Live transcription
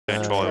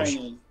trials.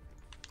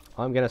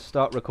 I'm gonna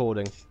start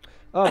recording.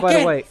 Oh, by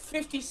the way,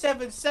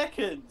 57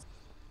 seconds.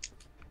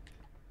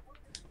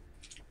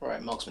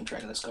 Right, marksman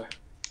training. Let's go.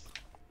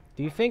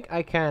 do you think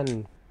I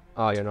can?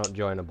 Oh, you're not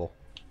joinable.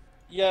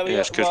 Yeah, Yeah,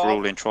 it's because we're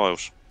all in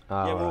trials.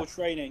 Oh, yeah, we're all right.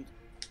 training.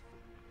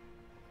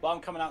 But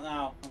I'm coming out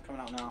now.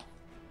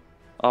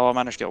 Oh, I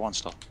managed to get 1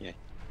 star. Yeah.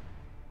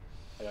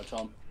 I go,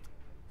 Tom.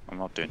 I'm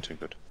not doing too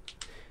good.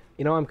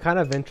 You know, I'm kind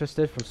of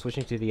interested from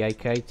switching to the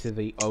AK to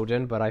the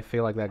Odin, but I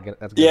feel like that's gonna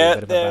be a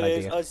bit of a bad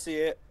idea.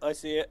 I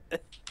see it.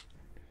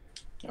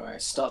 All right,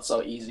 starts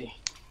out easy.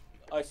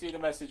 I see the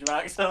message,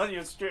 Max, on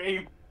your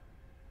stream.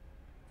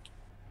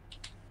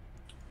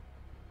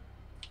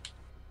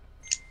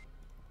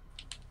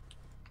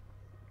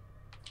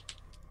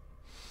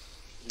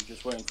 We're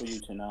just waiting for you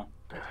to now.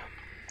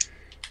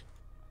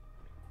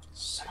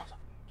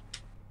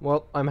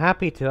 Well, I'm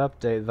happy to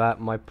update that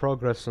my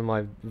progress on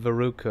my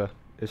Veruca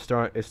is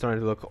starting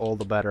to look all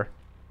the better.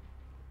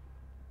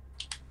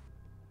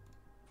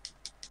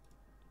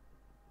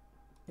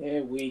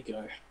 Here we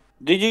go.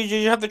 Did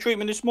you have the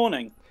treatment this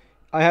morning?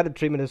 I had a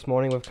treatment this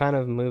morning. We've kind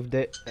of moved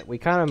it. We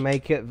kind of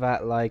make it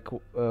that like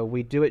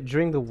we do it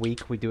during the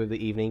week. We do it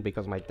the evening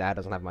because my dad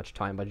doesn't have much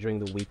time. But during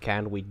the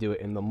weekend, we do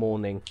it in the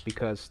morning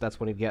because that's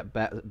when you get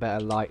better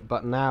light.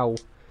 But now,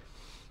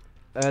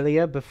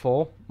 earlier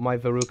before, my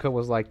Veruca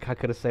was like, how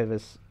could I say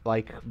this?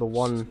 Like the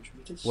one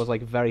was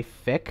like very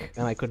thick,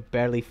 and I could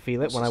barely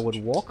feel it when I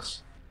would walk.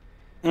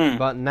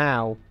 But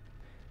now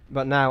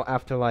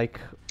after like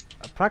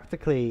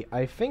practically,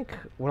 I think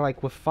we're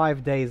like with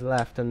 5 days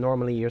left, and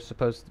normally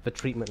the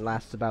treatment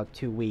lasts about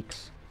 2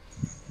 weeks.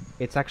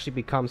 It's actually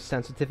become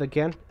sensitive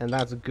again, and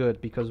that's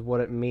good because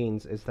what it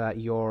means is that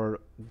you're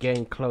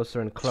getting closer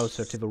and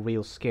closer to the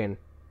real skin.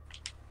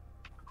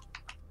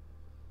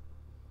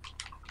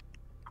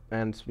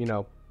 And you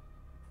know.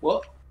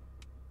 What?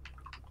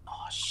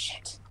 Oh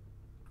shit!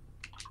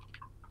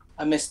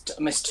 I missed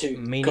 2.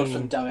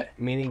 Meaning, damn it.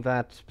 meaning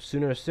that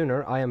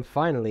sooner, I am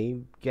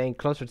finally getting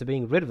closer to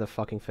being rid of the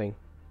fucking thing.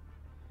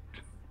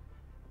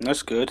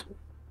 That's good.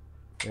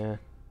 Yeah,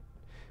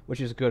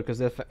 which is good because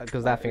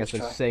that thing has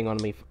been sitting on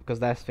me. Because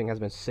that thing has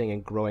been sitting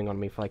and growing on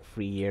me for like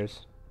 3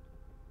 years.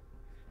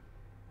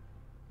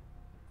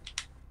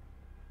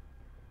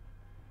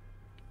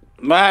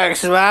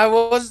 Max, man,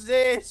 what's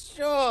this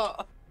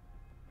shot?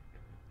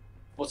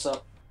 What's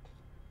up?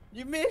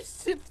 You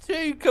missed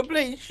 2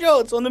 complete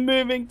shots on the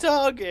moving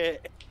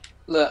target.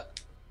 Look,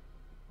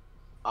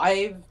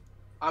 I'm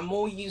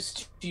more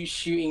used to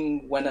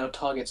shooting when our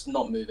target's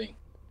not moving.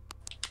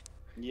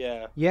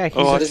 Yeah. Yeah,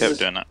 Oh, I he's kept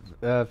doing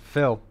that.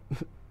 Phil.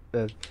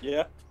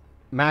 Yeah.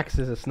 Max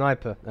is a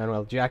sniper, and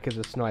well, Jack is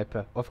a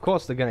sniper. Of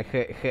course, they're gonna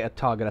hit a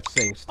target that's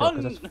sitting still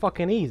because it's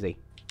fucking easy.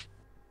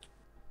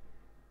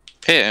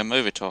 Hit and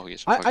moving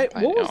targets. What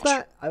was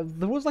that?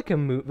 There was like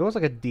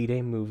a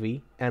D-Day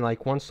movie, and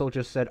like one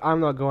soldier said, "I'm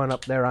not going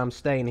up there. I'm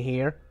staying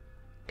here,"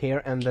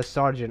 and the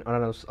sergeant, I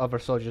don't know, other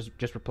soldiers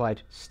just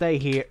replied, "Stay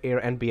here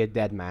and be a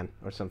dead man,"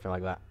 or something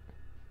like that.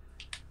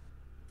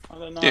 I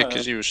don't know. Yeah,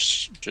 because he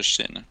was just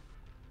sitting there.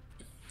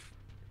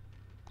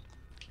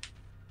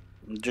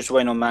 I'm just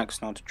waiting on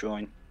Max now to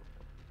join.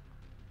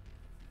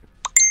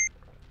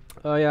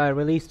 Oh yeah, I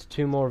released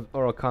 2 more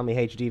Origami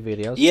HD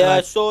videos. Yeah,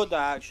 I saw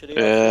that actually.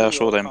 Yeah, I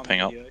saw them ping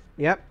up.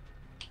 Yep.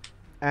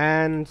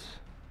 And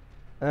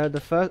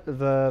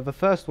the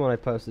first one I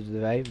posted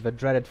today, the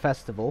dreaded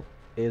festival,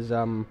 is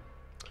it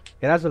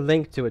has a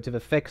link to it to the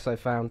fix I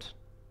found,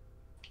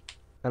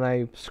 and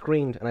I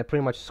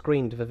pretty much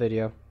screened the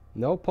video.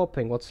 No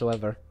popping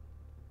whatsoever.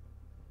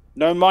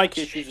 No mic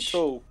issues at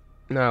all.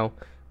 No.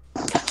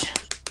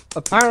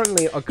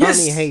 Apparently,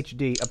 Okami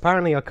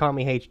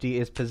HD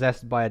is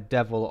possessed by a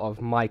devil of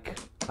mic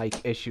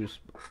issues,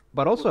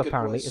 but also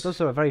apparently it's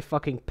also a very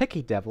fucking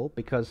picky devil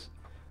because,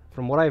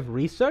 from what I've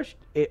researched,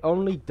 it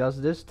only does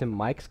this to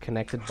mics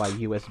connected by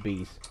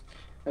USBs.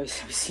 Have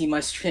you seen my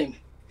stream?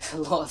 It's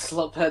a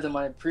lot better than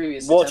my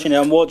previous.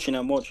 I'm watching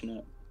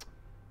it.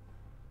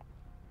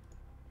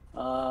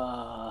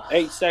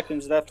 8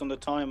 seconds left on the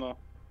timer.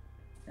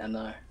 I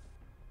know.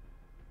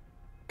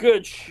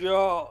 Good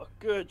shot.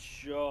 Good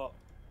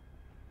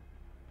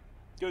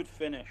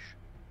finish.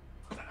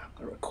 I'm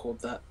gonna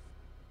record that.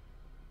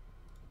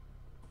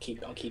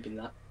 I'm keeping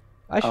that.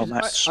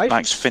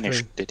 Max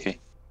finished, did he?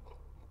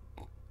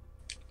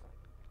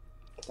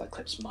 That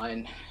clip's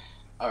mine.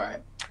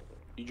 Alright.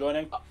 You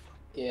joining?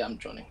 Yeah, I'm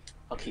joining.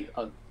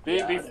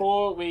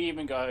 Before we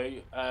even go,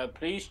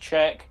 please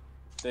check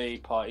the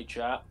party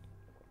chat.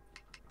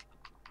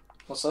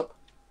 What's up?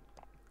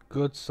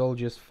 Good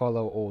soldiers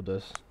follow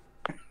orders.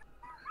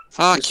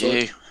 Fuck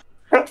you.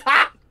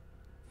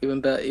 Even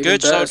better.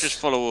 Good soldiers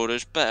follow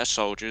orders, better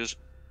soldiers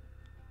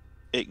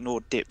ignore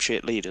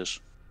dipshit leaders.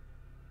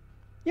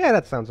 Yeah,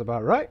 that sounds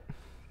about right.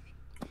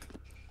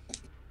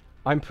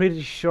 I'm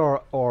pretty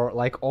sure, or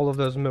like all of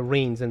those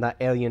Marines in that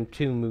Alien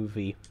 2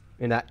 movie,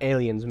 in that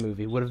Aliens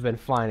movie, would have been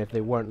fine if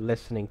they weren't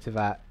listening to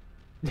that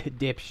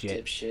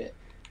dipshit. Dipshit,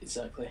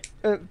 exactly.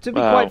 To be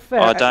quite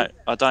fair,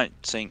 I don't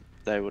think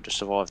they would have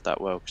survived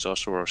that well, because I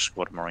saw a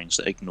squad of Marines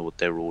that ignored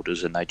their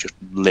orders and they just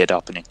lit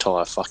up an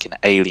entire fucking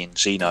alien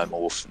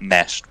xenomorph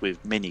nest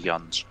with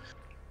miniguns,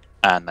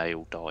 and they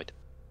all died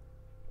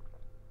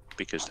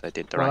because they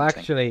did their own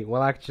thing.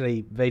 Well,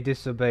 actually, they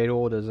disobeyed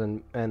orders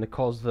and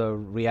caused the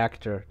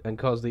reactor and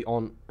caused the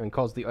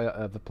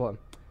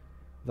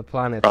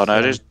planet. Oh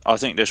no, I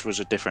think this was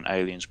a different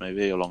Aliens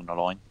movie along the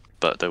line,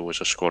 but there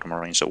was a squad of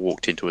Marines that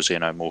walked into a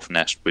xenomorph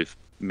nest with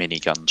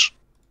miniguns.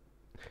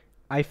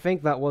 I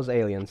think that was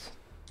Aliens.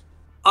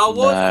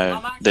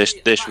 No, this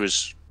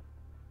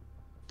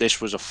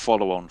was a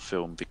follow-on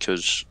film,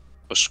 because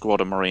a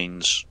squad of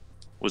Marines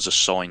was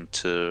assigned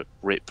to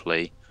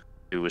Ripley,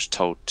 who was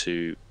told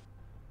to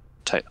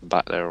take them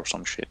back there or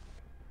some shit.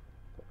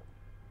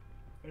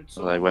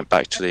 So they went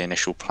back to the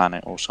initial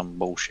planet or some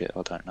bullshit.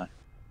 I don't know.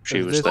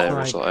 She was there.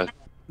 Like,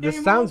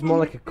 this sounds more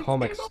like a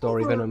comic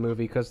story than a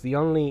movie, because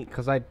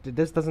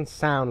this doesn't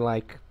sound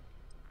like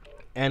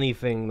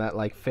anything that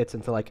like fits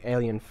into like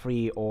Alien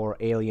 3 or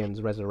Aliens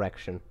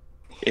Resurrection.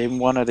 In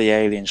one of the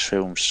Aliens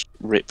films,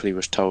 Ripley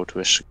was told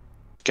to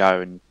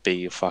go and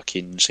be a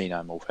fucking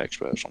xenomorph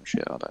expert or some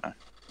shit. I don't know.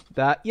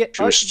 That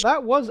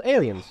was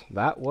Aliens.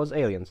 That was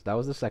Aliens. That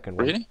was the second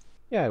one. Really?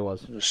 Yeah, it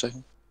was. The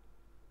second.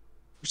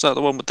 Was that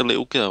the one with the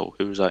little girl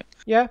who was like?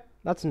 Yeah,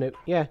 that's Newt.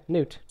 Yeah,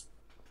 Newt.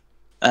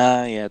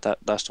 Yeah,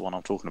 that's the one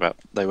I'm talking about.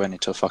 They went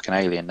into a fucking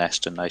alien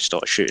nest and they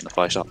started shooting the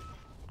place up.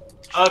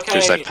 Okay.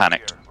 Because they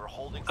panicked.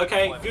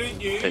 Okay, good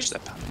news. Pissed their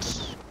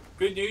pants.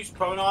 Good news,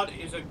 Pronard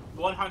is a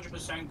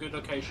 100% good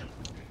location.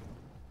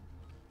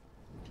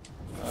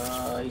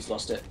 He's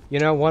lost it. You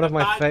know, one of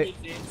my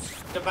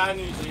the bad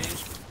news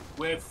is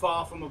we're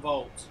far from a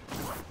vault.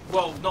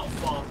 Well, not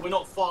far. We're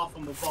not far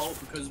from the vault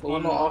because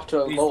we're not after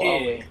a vault, are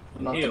we?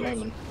 Not at the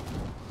moment.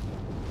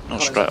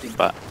 Not straight off the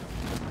bat.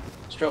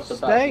 Straight off the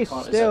bat.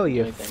 Stay still,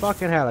 you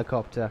fucking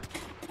helicopter.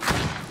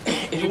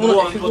 If you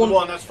want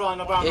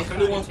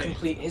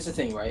complete, here's the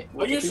thing, right?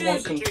 Are you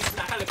seriously chasing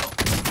that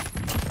helicopter?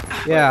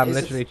 Yeah, I'm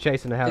literally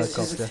chasing a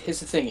helicopter.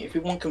 Here's the thing: if we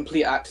want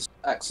complete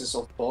access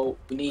of the vault,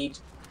 we need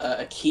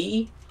a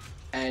key,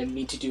 and we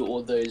need to do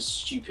all those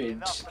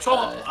stupid.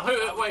 Tom,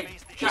 wait,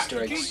 Jack,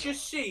 did you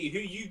just see who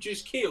you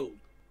just killed?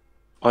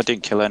 I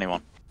didn't kill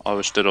anyone. I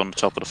was stood on the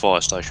top of the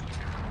fire station.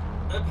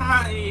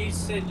 Apparently, he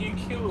said you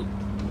killed.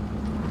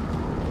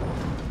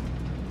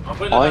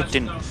 I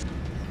didn't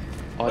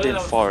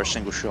fire a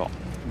single shot.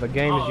 The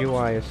game's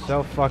UI is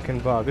so fucking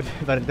bugged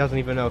that it doesn't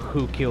even know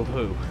who killed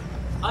who.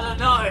 I don't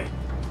know.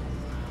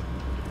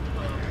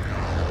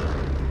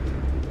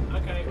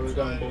 Okay. Where are we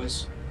going,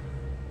 boys?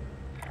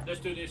 Let's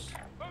do this.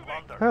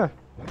 Huh?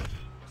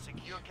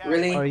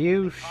 Really? Are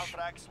you?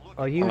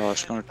 Oh,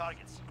 it's gonna...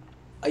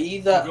 Are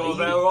you that of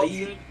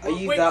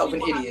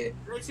an idiot?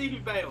 Let's see who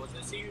bails.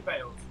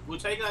 We'll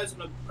take that as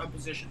a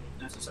position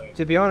if necessary.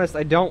 To be honest,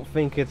 I don't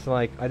think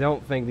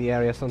the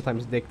area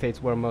sometimes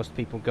dictates where most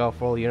people go.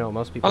 For all you know,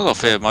 most people. I got a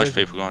fear most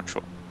people are going to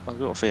try. I've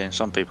got a feeling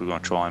some people are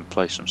going to try and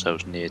place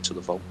themselves near to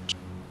the vault.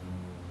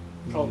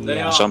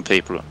 They are. Some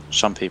people are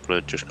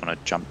just going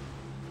to jump.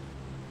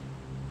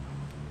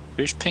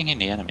 Who's pinging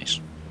the enemies?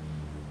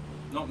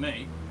 Not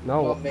me.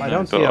 No, Not me. I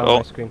don't see it on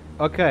my screen.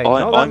 Okay,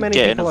 I'm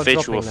getting a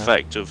visual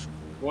effect of.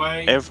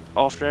 Wait.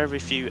 After every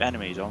few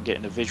enemies, I'm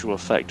getting a visual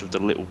effect of the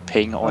little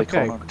ping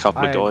icon and a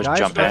couple of guys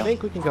jump out. I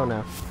think we can go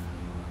now.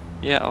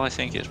 Yeah, I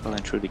think it's well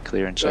and truly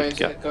clear and safe to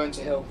go. Going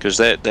to hill. Because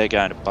they're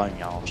going to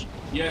boneyards.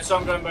 Yeah, so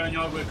I'm going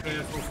boneyard. We're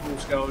clear for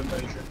full-scale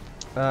invasion.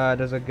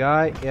 There's a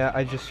guy. Yeah,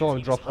 I just saw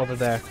him drop over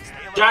there.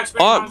 Jack's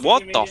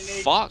what the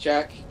fuck?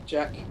 Jack,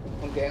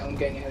 I'm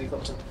getting a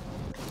helicopter.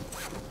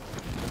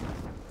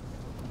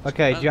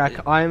 Okay,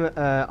 Jack, I'm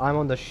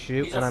on the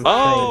chute and I'm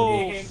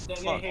saying. Oh,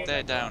 fuck!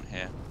 They're down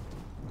here.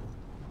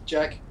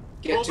 Jack,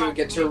 get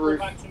to a roof.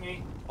 I'm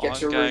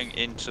going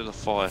into the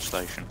fire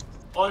station.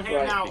 On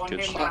him now, on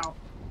him now.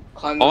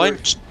 Climb the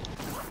roof.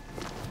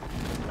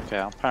 Okay,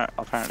 I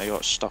apparently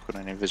got stuck on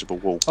an invisible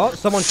wall. Oh,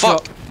 someone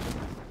shot.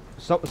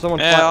 Someone fired.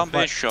 Yeah, I'm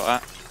being shot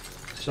at.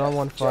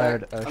 Someone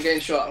fired. I'm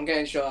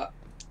getting shot.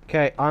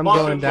 Okay, I'm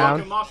going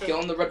down. Get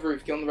on the red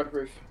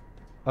roof.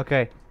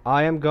 Okay,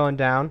 I am going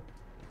down.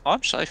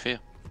 I'm safe here.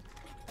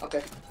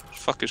 Okay.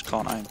 Fuckers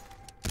can't aim.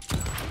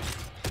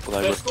 Well,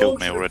 they would have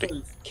killed me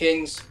already.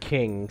 Kings.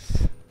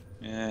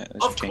 Yeah,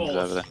 there's kings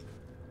over there.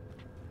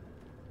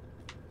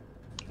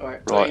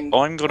 Alright, right,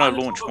 I'm gonna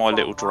launch my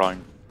little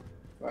drone.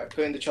 Right,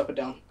 putting the chopper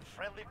down.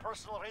 Friendly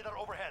personal radar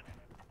overhead.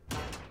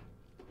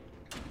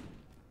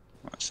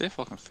 Let's see if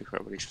I can figure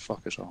out where these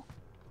fuckers are.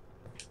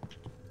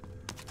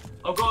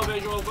 I've got a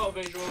visual of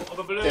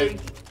a balloon.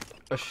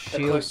 A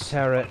shield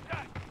turret.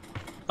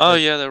 Oh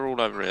yeah, they're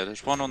all over here.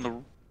 There's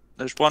one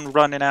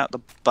running out the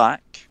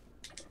back.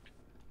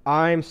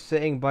 I'm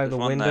sitting by the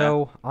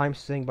window. There. I'm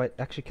sitting by.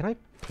 Actually, can I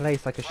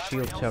place like a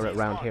shield turret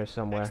around here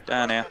somewhere?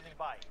 Down here.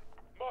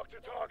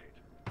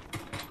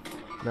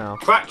 No.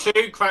 Crack two.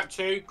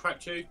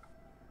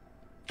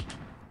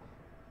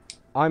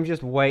 I'm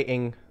just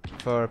waiting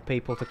for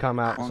people to come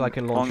out so I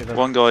can launch them.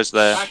 One guy's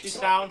there. Crack is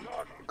down.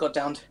 Got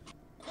downed.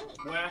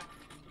 Where?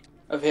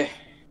 Over here.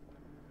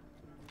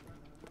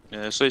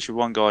 Yeah, there's literally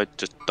one guy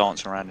just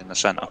dancing around in the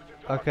centre.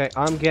 Okay,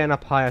 I'm getting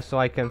up higher so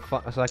I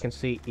can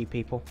see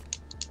people.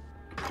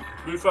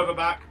 Move further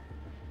back.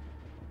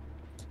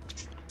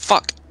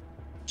 Fuck!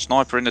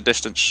 Sniper in the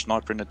distance,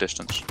 sniper in the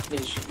distance.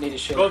 Need a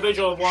shield. Got a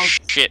visual of one.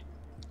 Shit!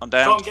 I'm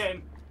Try down. and get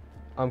him.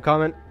 I'm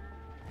coming.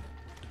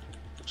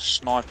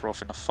 Sniper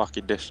off in the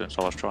fucking distance.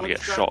 I was trying to get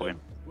a shot of him.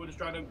 We'll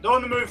distract him. Don't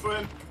on the move for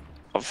him.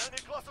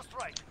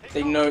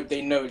 They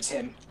know it's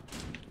him.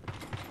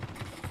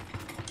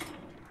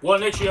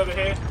 One literally over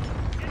here.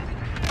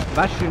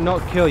 That should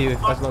not kill you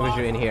as long as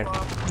you're in here.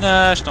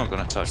 Nah, it's not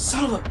gonna touch me.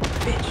 Son of a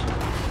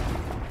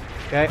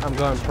bitch! Okay, I'm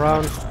going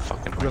prone.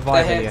 Fucking They're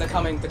Reviving here. you. They're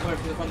coming from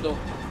the front door.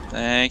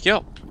 Thank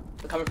you.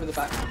 They're coming from the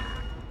back.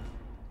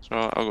 So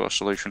I've got a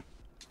solution.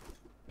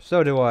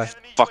 So do I.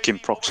 Fucking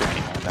proximity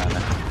mine down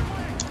there.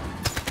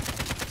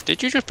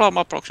 Did you just blow up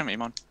my proximity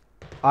mine?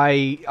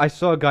 I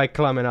saw a guy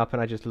climbing up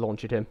and I just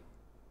launched him.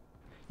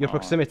 Your Oh.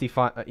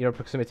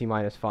 proximity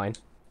mine is fine.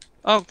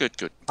 Oh, good,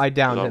 good. I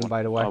downed I him, want-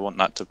 by the way. I want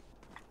that to.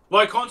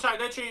 Right, contact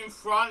literally in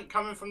front,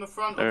 coming from the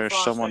front of the There's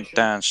fire someone station.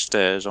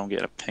 downstairs. I'm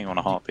getting a ping on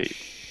a heartbeat.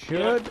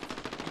 Should.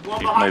 One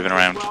Keep behind moving me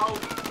around. as well.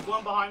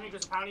 One behind me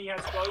because apparently he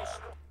has ghosts.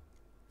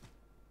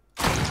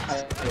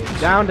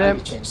 Downed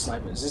him. Change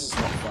snipers. This is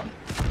not fun.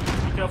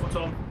 Be careful,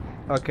 Tom.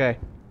 Okay.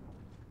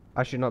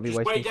 I should not be Just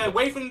wasting. wait there.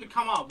 Wait for him to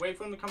come up. Wait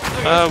for him to come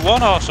up.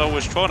 One arsehole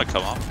was trying to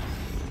come up.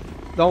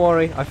 Don't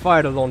worry, I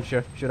fired a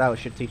launcher.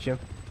 Should teach him.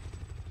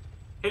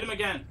 Hit him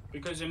again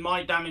because it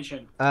might damage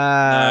him.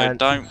 No,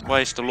 don't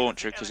waste the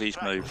launcher because he's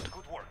moved.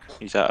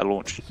 He's out of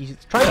launch. He's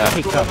trying to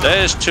pick up.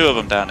 There's two of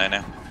them down there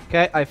now.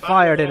 Okay, I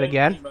fired it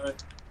again.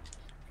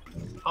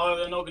 Oh,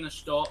 they're not going to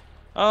stop.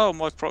 Oh,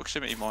 my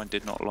proximity mine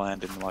did not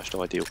land in the most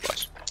ideal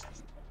place.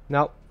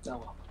 Nope.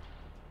 No.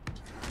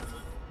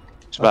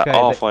 It's about Okay,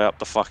 halfway up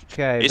the fucking.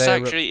 Okay, It's they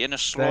actually in a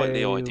slightly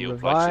they ideal place.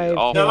 revived It's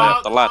halfway They're him. up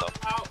out, the they're ladder.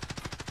 out.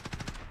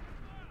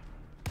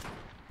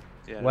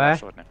 Yeah, they're Where?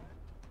 outside now.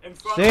 In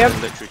front. See him? They're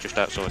literally just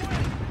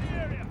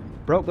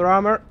outside. Broke their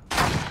armor.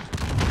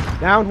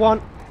 Downed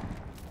one.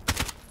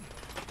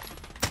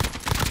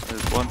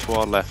 There's one to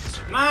our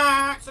left.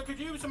 Max, I could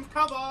use some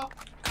cover.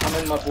 Come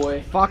in, my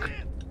boy. Fuck.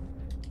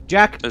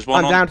 Jack, There's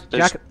one I'm on- down.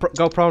 there's- Jack,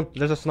 go prone.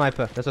 There's a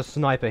sniper. There's a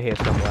sniper here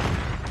somewhere.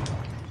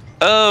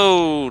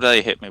 Oh,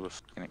 they hit me with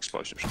fucking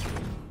explosives.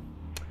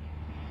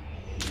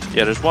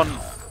 Yeah, there's one.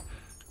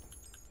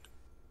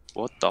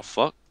 What the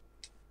fuck?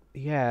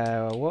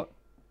 Yeah, what?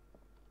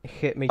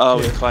 Hit me Oh,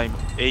 too. he claimed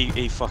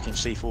he fucking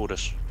C4'd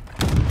us.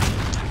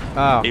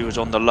 Oh. He was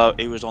on the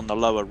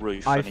lower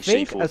roof I and he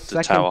think a C4'd the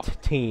second tower.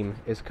 team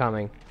is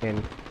coming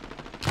in.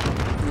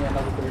 Yeah,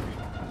 another group.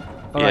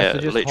 Alright, Yeah, so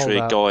just literally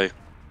hold out.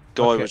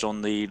 guy Okay. was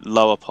on the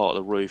lower part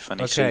of the roof and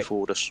he Okay.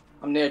 C4'd us.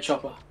 I'm near a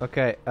chopper.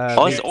 Okay, I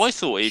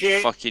thought he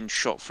Shit. fucking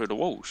shot through the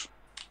walls.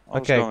 I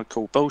was Okay. going to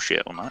call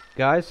bullshit on that.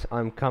 guys,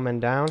 I'm coming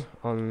down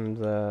on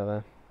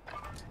the.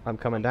 I'm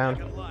coming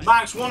down.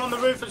 Max, one on the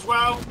roof as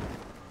well.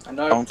 I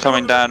know. I'm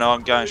coming down.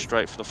 I'm going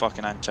straight for the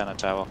fucking antenna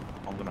tower.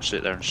 I'm gonna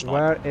sit there and snipe.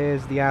 Where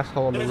is the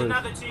asshole on the There's roof?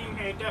 another team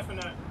here,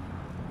 definite.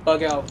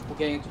 Bug out. We're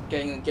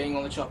getting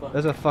on the chopper.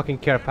 There's a fucking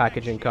care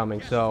package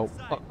incoming. So,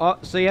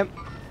 see him?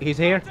 He's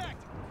here.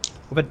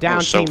 With a down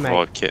teammate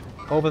Self-revive kit.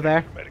 over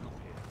there.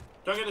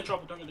 Don't get the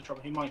chopper, don't get the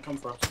chopper. He might come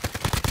for us.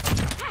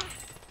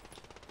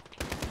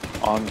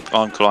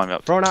 I'm climbing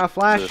up. Throwing out a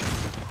flash.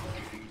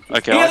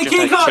 Okay, He I'll had the just key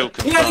take kill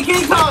card! He had the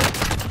confirm. key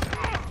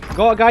card!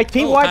 Got a guy.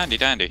 Team Oh, wipe. handy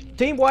dandy.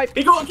 Team wipe.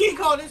 He got a key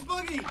card, it's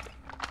buggy!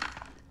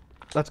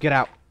 Let's get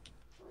out.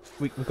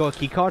 We got a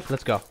key card.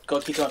 Let's go.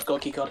 Go key card. Go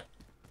key card.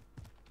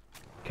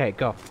 Okay,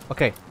 go.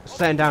 Okay,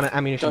 send down an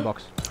ammunition Go.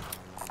 box.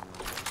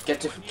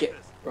 Get.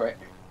 Right.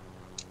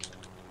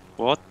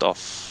 What the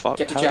fuck?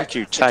 Get to How Jack, did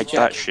you get to tag that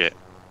Jack. shit?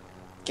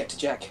 Get to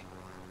Jack.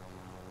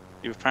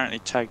 You apparently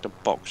tagged a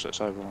box that's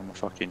over on the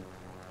fucking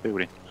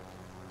building.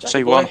 Jack,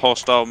 See boy. one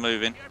hostile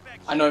moving.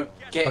 I know.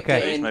 Get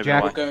Okay, in. moving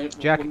Jack. away. We're going,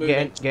 Jack, we're get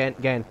in, moving. get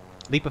in, get in.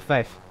 Leap of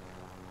faith.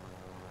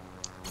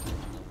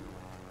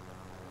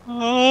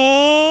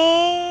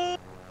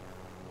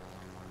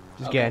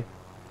 Just Okay. get in.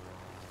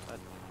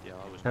 Yeah,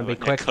 I was And be nowhere near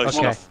quick. close Okay.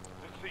 enough.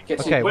 Get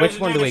to Okay, Where's which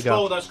the one do we nearest go?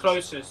 floor that's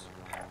closest?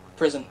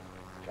 prison.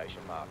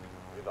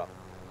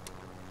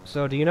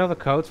 So, do you know the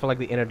codes for like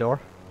the inner door?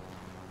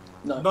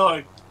 No.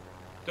 No.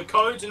 The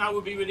codes and that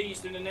will be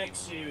released in the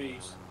next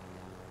series.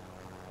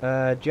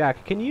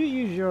 Jack, can you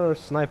use your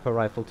sniper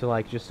rifle to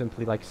like just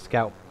simply like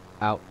scout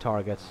out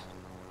targets?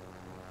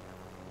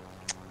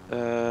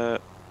 Could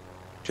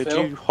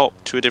Phil? you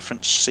hop to a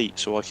different seat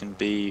so I can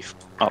be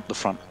up the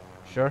front?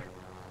 Sure.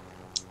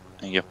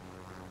 Thank you.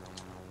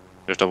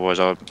 Just otherwise,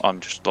 I'm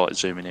just like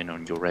zooming in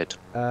on your red.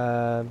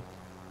 Um.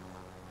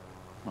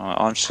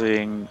 I'm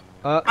seeing.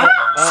 Uh,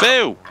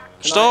 Phil,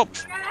 stop!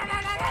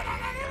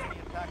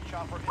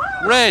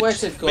 Red. Swear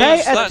to God. Pay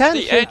Yes, that's the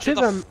attention edge to of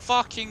the them.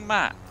 fucking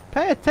map.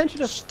 Pay attention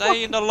to.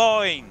 Stay in the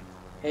line.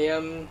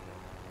 Hey,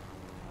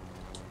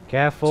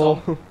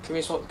 Careful. Tom, can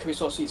we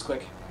swap seats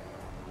quick?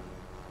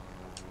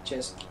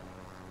 Cheers.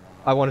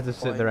 I wanted to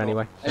sit there Why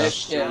anyway. not?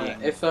 So.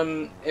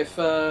 If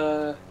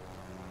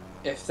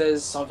If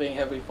there's something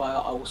heavily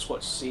fire, I will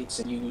swatch seats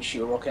and you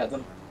shoot a rocket at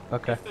them.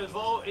 Okay. If the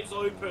vault is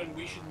open,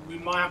 we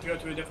might have to go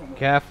to a different one.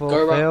 Careful,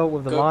 Go around- Phil,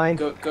 with the line.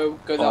 Go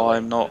that way.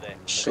 I'm not Go around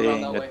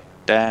seeing that a way.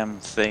 damn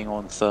thing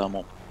on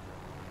thermal.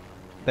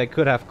 They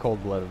could have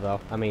cold-blooded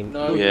though. I mean,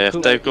 No, Yeah, if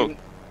cool. they've got-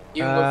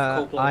 Even with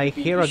cold-blooded, I you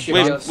hear a should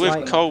gun be able With to see them.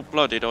 slightly-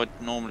 cold-blooded,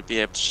 I'd normally be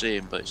able to see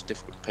him, but it's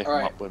difficult to pick him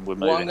Alright, up when we're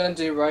What I'm moving. gonna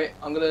do, right?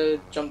 I'm gonna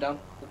jump down.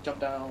 Jump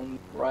down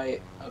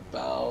right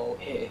about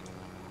here.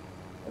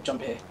 I'll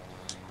jump here.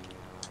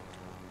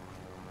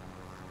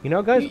 you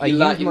know, guys, I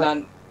use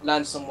my...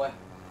 land somewhere.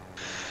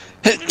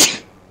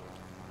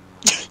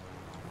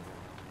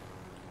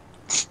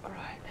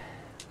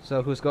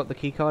 So who's got the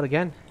key card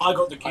again? I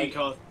got the key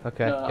card.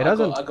 Okay. No, It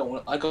doesn't.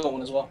 I got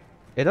one as well.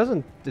 It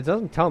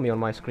doesn't tell me on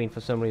my screen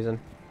for some reason.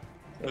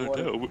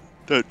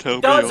 Don't tell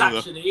It does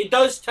actually. It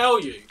does tell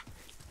you.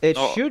 It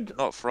Not- should.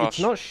 not for It's us.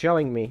 not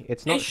showing me.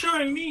 It's not. It's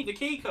showing me the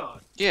key card.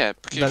 Yeah,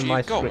 because Then my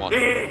you've got screen- one.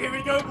 Here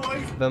we go,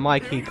 boys. But my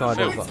Here key we go, card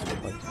is. boys. Here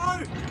we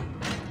go.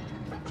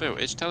 Phil,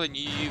 it's telling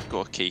you you've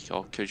got a key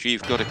card because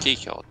you've got a key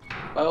card.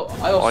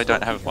 Also I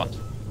don't have one.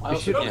 I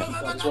also should- got a Yeah. key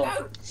card as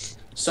well.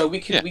 So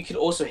we could Yeah.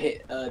 also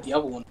hit the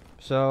other one.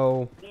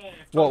 So Yeah,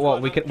 if what?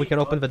 Tom's We got can key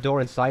open the card,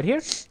 door inside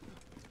here.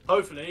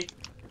 Hopefully.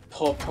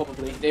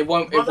 Probably. It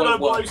won't I don't know,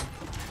 work. boys.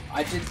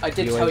 I did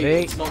tell you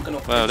UAV. it's not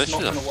gonna. Well, it's this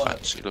not is a gonna work.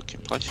 fancy looking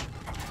place.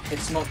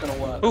 It's not gonna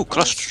work. Oh, I promise.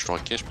 cluster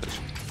strike, yes please.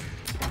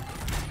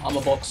 I'm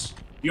a box.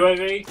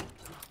 UAV.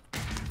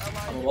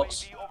 I'm a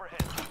box. UAV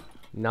overhead.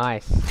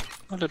 Nice.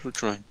 My little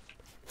drone.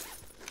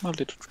 My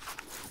little drone.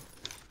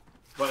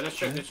 Right, let's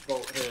check this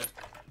vault here.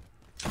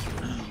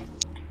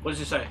 What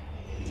does it say?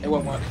 It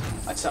won't work.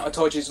 I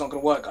told you it's not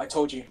gonna work. I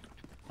told you.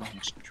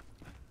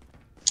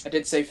 I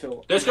did say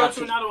Phil. Let's you go have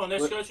to another one.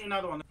 Let's go to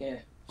another one. Yeah.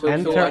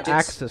 Enter I did,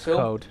 access Phil,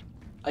 code.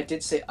 I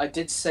did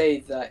say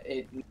that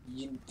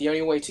the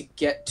only way to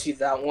get to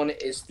that one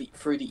is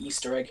through the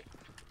Easter egg.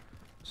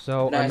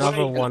 So Nice.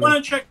 another I one.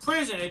 want to check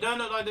prison. It don't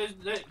look like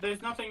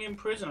there's nothing in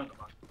prison at the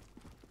moment.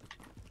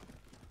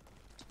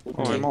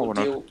 Oh, we might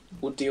wanna-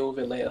 We'll deal with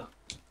it later.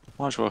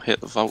 Might as well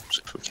hit the vaults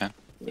if we can.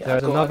 Yeah,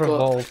 There's I got- another I got-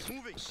 vault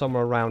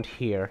somewhere around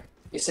here.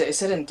 It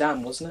said in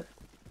Dam, wasn't it?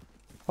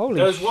 Holy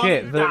There's one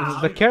shit!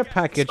 down. The care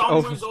package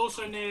over. Someone's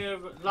also near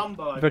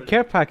lumber. I The believe.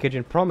 care package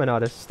in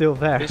Promenade is still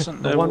there.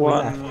 Isn't the there one we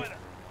one? left.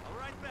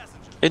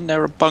 Isn't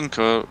there a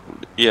bunker?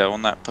 Yeah,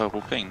 on that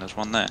purple ping. There's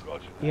one there.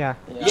 Yeah.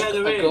 Yeah,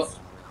 there is.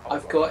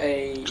 I've got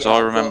a. Because yeah, I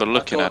I've remember got-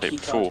 looking I've got at a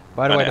it key card. before.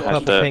 By the way, and the it had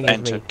purple the ping is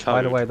enter me. code.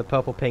 By the way, the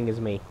purple ping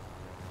is me.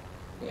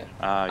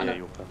 Ah, I yeah, know.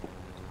 you're purple.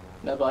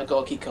 No, but I got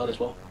a key card as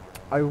well.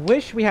 I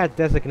wish we had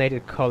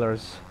designated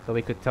colors so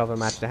we could tell the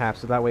match to have,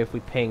 so that way if we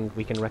ping,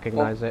 we can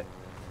recognize it.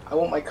 I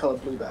want my color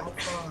blue back.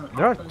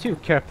 There are two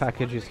care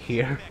packages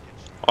here.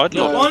 I'd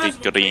No. like One the has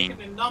been green.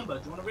 taken in lumber.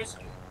 Do you want to risk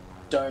it?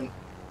 Don't.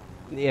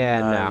 Yeah,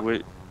 No, no.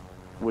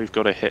 we've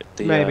got to hit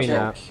the. Maybe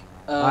Check.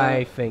 not.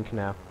 I think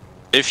now.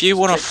 If you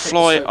want to check the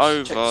fly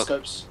scopes, check the over,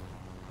 scopes.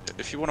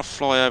 if you want to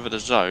fly over the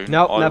zone.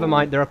 No, I never will-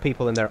 mind. There are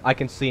people in there. I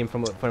can see him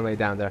from way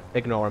down there.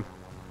 Ignore him.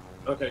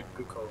 Okay,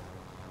 good call.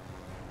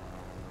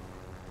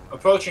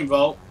 Approaching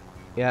vault.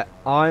 Yeah,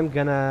 I'm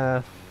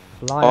gonna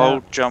fly I'll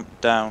out. jump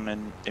down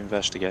and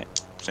investigate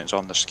since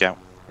I'm the scout.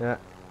 Yeah.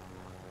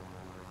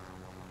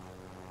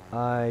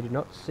 I do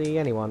not see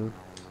anyone.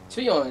 To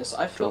be honest,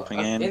 I feel Dropping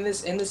in. in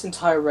this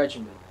entire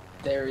regiment,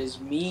 there is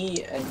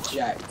me and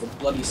Jack, the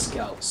bloody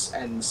scouts,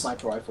 and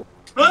sniper rifle.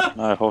 Ah!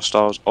 No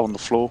hostiles on the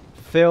floor.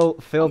 Phil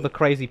the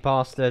crazy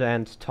bastard,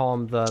 and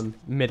Tom the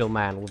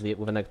middleman with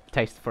a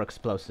taste for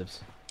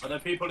explosives. Are there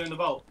people in the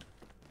vault?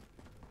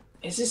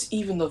 Is this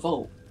even the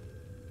vault?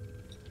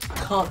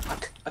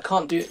 I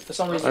can't do it for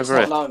some reason. It's Over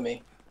not it. allowing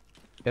me.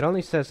 It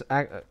only says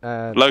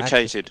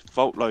Located.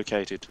 Vault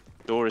located.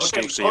 Door is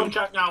Okay, still sealed.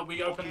 contract now.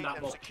 We open that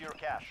And vault. secure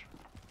cash.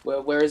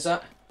 Where is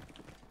that?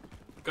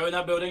 Go in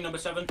that building, number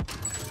 7.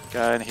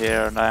 Go in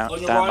here and down, On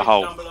your down right, the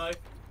hole. down below.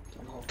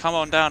 Come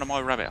on down to my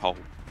rabbit hole.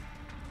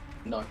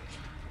 No.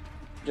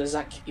 Does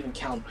that even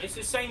count? It's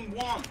the same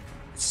one.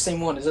 It's the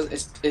same one.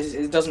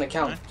 It doesn't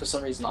account for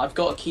some reason. I've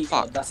got a key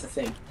card. Fuck. That's the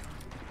thing.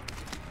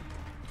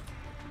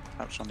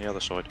 Perhaps on the other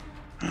side.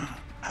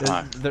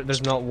 There's,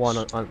 there's not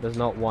one there's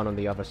not one on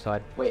the other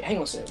side. Wait, hang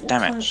on a second. What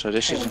Damn it, kind of- so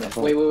this hang on a isn't minute.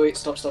 the vault. Wait.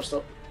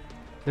 Stop.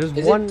 There's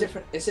Is one. it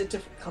different? Is it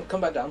different?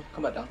 Come back down.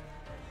 Come back down.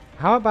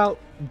 How about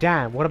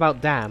Dam? What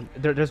about Dam?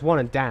 There's one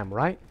in Dam,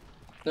 right?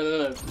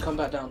 No. Come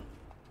back down.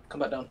 Come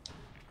back down.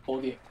 All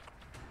of you.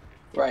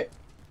 Right.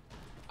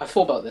 I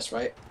thought about this,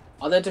 right?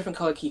 Are there different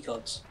color key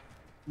cards?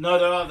 No,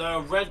 there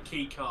are red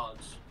key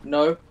cards.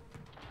 No.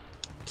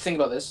 Think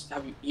about this.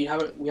 We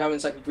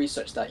haven't like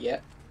researched that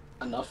yet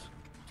enough.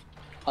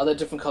 Are there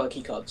different color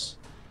key cards?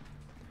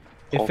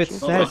 If it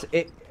Also- says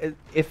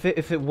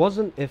if there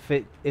wasn't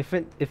different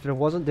if there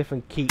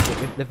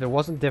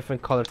wasn't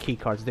different colored key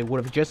cards, they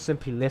would have just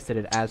simply listed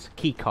it as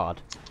key card.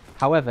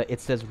 However,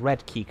 it says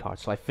red key card,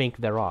 so I think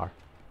there are.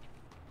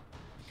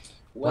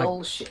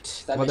 Well,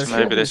 shit. That well, makes there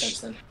Maybe more this- sense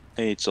then.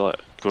 Needs like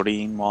a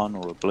green one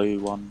or a blue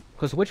one.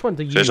 Because which one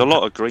do you? There's a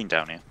lot of green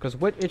down here. Because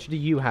which do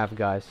you have,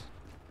 guys?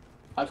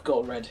 I've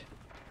got red.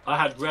 I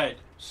had red.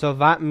 So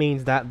that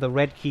means that the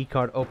red key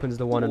card opens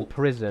the one in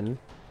prison.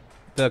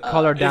 The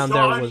color down it's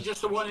there not only was.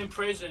 just the one in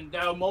prison.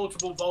 There are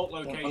multiple vault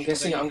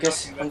locations. I'm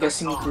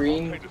guessing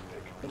green.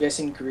 I'm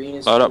guessing green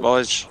is Load up,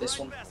 boys. this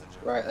one.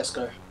 Right, let's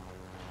go.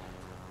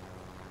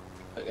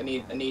 I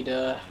need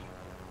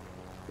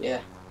yeah.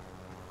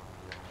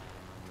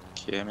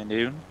 Coming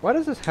down. Why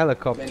does this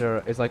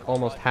helicopter is like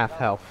almost half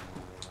health?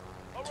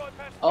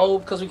 Oh,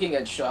 because we can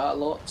get shot a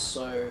lot,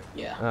 so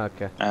yeah.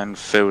 Okay. And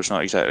Phil's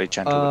not exactly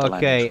gentle with the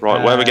Okay, landings.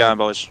 Right, where we going,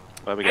 boys?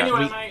 Where we going?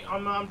 Anyway, mate,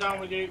 I'm down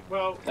with you.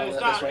 Well, there's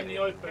that in the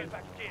open.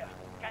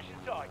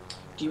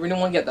 Do you really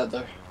want to get that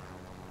though?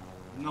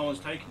 No one's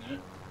taking it.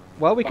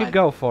 Well, we Fine. could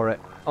go for it.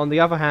 On the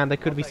other hand, they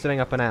could be setting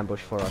up an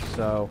ambush for us,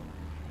 so...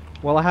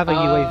 Well, I have a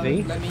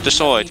UAV.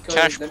 Decide,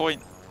 cash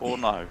point or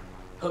no?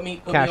 Put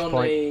me Cash on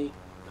point. the...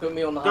 Put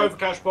me on the Go high. for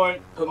cash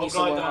point. Put me I'll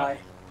somewhere glide high.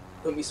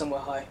 Put me somewhere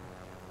high.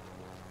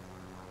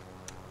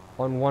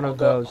 On one I'll of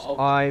go- those, I'll-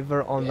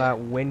 either on yeah. that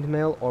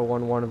windmill or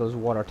on one of those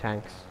water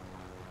tanks.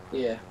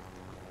 Yeah.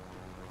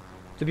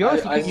 To be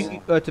honest,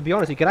 I- to be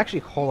honest, you could actually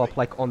hole up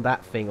like on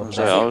that thing over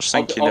So there. I was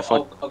thinking if I...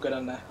 I'll go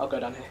down there. I'll go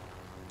down here.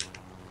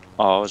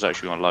 Oh, I was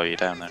actually going to lower you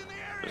down there.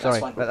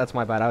 Sorry, fine. that's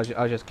my bad. I was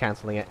just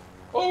cancelling it.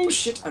 Oh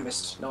shit! I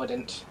missed. No, I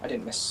didn't. I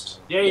didn't miss.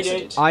 Yeah, you Yes,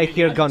 did. I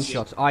hear did.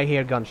 gunshots. I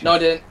hear gunshots. No, I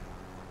didn't.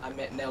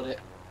 Nailed it.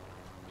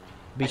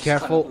 Be I just kind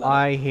careful. of let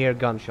I hear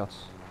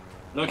gunshots.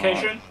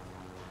 Location?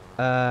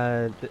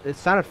 It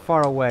sounded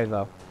far away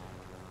though.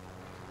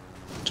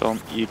 Tom,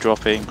 you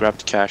drop in, grab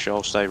the cash,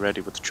 I'll stay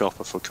ready with the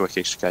chopper for quick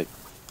escape.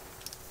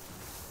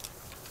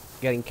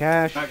 Getting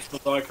cash. Max will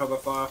die cover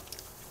fire.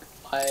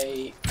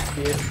 I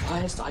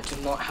realized I do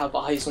not have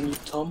eyes on you,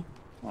 Tom.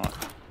 Right.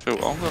 Phil,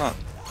 I'm going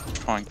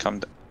to try and come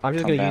down. I'm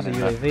just Come gonna use a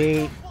down in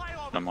UAV.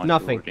 No, mine's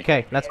Nothing. already-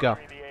 Okay, let's go.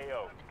 Alright.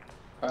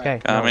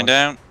 Okay. Coming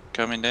down,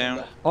 coming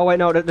down. Oh wait,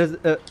 no.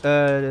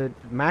 There's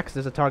Max.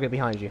 There's a target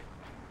behind you.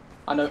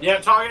 I know. Yeah,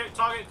 target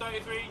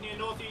 33 near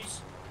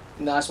northeast.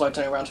 No, that's why I'm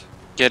turning around.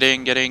 Get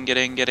in, get in, get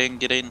in, get in,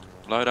 get in.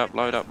 Load up,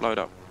 load up, load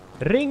up.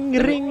 Ring,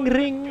 ring,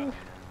 ring.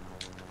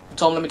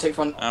 Tom, let me take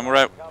front. And we're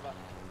out.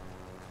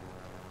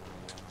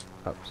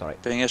 Oh, sorry.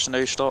 Ping us a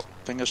new stop.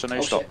 Ping us a new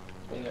Oh stop. shit.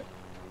 There you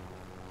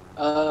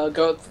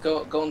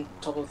go on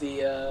top of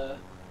the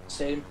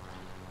stadium.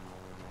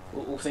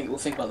 We'll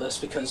think about this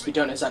because we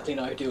don't exactly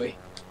know, do we?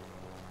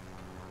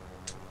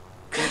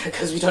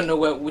 Because we don't know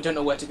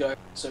where to go.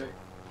 So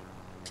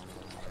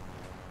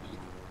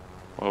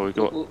Well, we've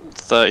got we'll-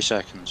 30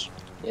 seconds.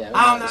 yeah.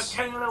 I'm the nice.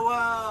 king of the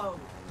world.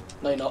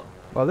 No, you're not.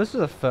 Well, this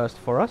is a first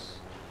for us.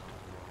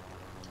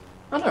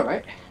 I know,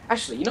 right?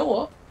 Actually, you know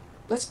what?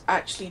 Let's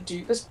actually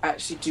do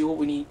what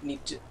we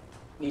need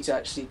to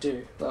actually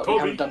do that we Kobe.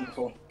 haven't done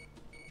before.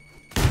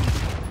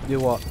 Do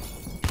what?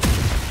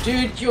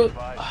 Dude, you're.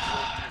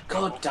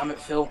 God damn it,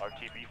 Phil.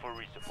 RTB for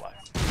resupply.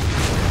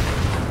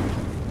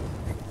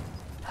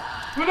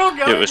 We're not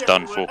going It was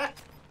done for. anywhere.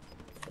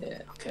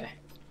 Yeah. Okay.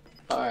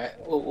 All right.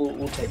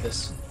 We'll take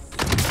this.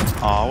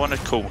 Oh, I want to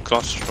call my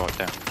cluster strike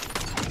down.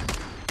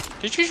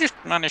 Did you just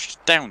manage to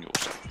down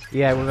yourself?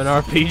 Yeah, with an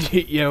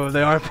RPG. Yeah, with the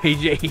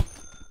RPG.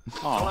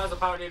 Oh, Well,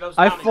 apparently those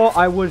I damage. thought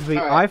I would be.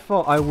 Alright. I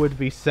thought I would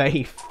be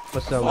safe for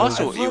some I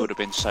reason. thought you would have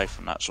been safe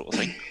from that sort of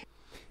thing.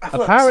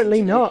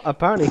 Apparently not.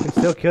 Apparently you can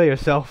still kill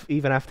yourself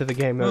even after the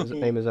game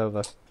is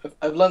over.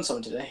 I've learned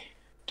something today.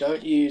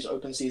 Don't use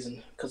open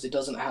season because it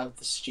doesn't have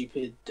the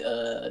stupid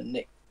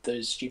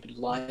those stupid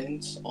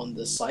lines on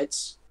the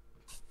sites.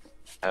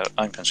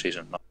 Open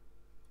season. No.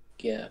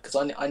 Yeah, because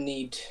I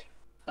need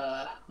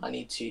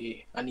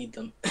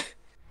them.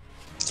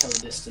 Tell the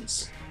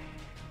distance.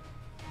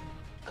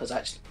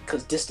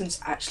 Because distance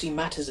actually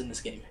matters in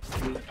this game.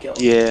 You get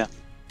on- Yeah.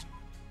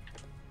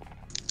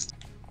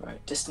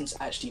 Right, distance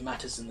actually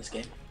matters in this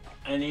game.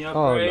 Any Oh,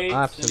 upgrades?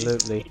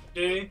 absolutely.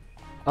 Do?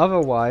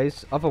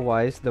 Otherwise,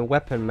 the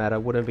weapon meta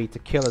wouldn't be to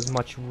kill as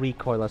much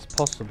recoil as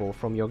possible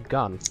from your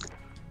gun,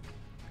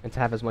 and to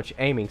have as much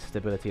aiming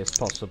stability as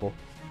possible.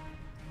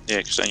 Yeah,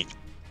 because then you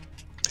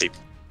people.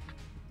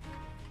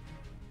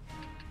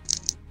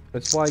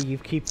 That's why you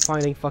keep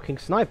finding fucking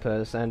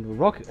snipers and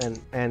rocket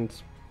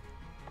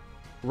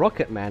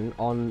men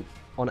on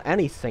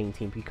any sane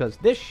team, because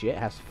this shit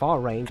has far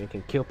range and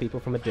can kill people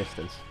from a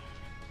distance.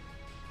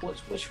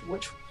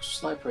 Which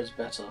sniper is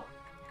better?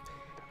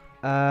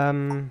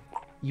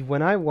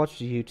 When I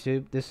watched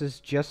YouTube, this is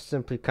just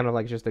simply kind of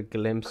like just a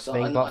glimpse So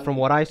thing, but from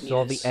what I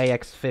saw, yes. the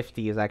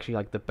AX-50 is actually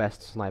like the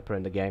best sniper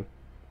in the game,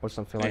 or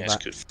something Yeah,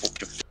 like it's that.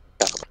 good.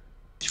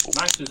 Fucking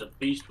Max is a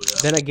beast with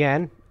that. Then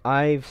again,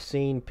 I've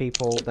seen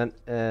people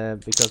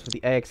because with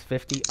the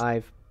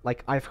AX-50,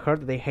 I've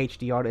heard that the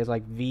HDR is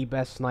like the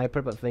best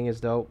sniper, but the thing is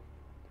though,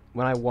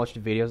 when I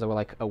watched videos that were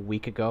like a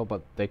week ago,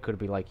 but they could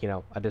be like, you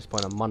know, at this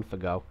point a month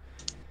ago,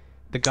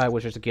 the guy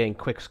was just getting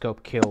quick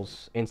scope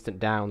kills, instant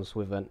downs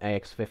with an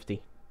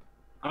AX-50.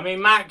 I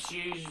mean, Max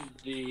used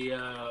the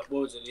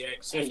what was it, the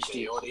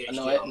X50 or the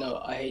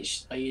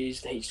HDR? I use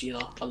the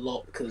HDR a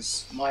lot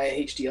because my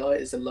HDR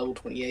is a level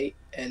 28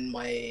 and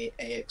my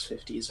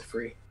AX50 is a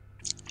 3.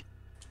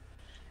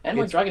 And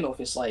my It's- Dragunov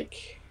is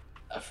like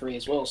free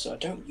as well, so I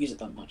don't use it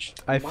that much.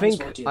 I Might as think,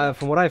 well do that.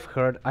 from what I've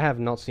heard, I have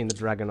not seen the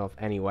Dragonov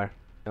anywhere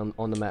on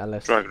the meta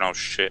list. Dragonov's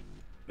shit.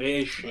 It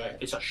is shit.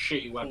 It's a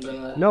shitty I'm weapon.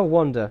 gonna. No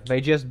wonder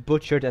they just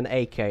butchered an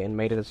AK and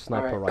made it a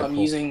sniper Alright,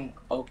 rifle.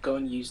 I'll go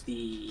and use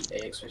the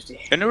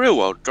AX50. In the real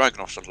world,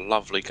 Dragonov's a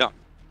lovely gun.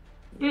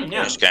 In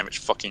Yeah. this game, it's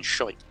fucking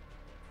shite.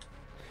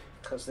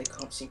 Because they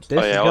can't seem to. This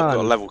Oh yeah, I've got a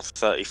gun, level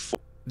 34.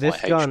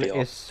 this my gun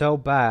HDR. is so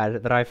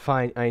bad that I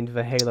find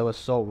the Halo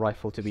assault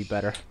rifle to be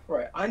better.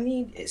 Right,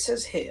 it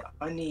says here,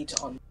 I need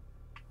on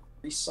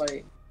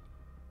recite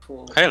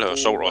for Halo all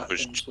assault rifles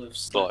weapons with like-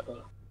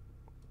 sniper.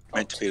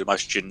 Meant to be the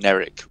most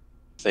generic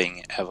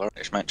thing ever.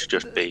 It's meant to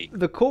just be.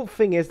 The cool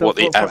thing is, though, What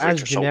the for as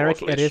average assault generic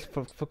rifle it is.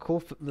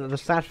 is, the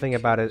sad thing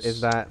about it is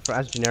that for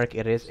as generic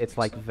it is, it's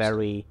like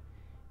very,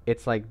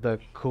 it's like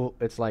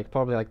it's like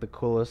probably like the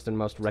coolest and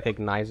most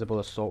recognizable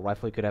assault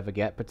rifle you could ever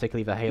get,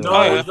 particularly the Halo.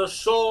 No, yeah. the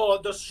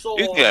sword,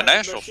 You can get an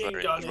and airsoft machine for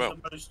it gun as is well.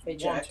 the most Hey,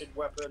 Jack. wanted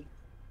weapon.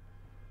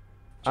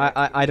 Jack, if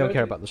I you don't go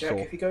care to- about the Jack,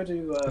 sword. if you go to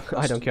I don't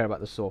custom- care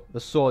about the sword. The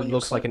sword On your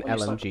looks like an on your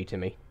LMG to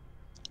me.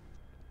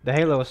 The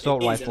Halo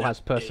assault is an rifle has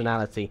LMG.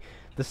 personality.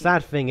 The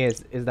sad thing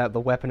is that the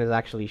weapon is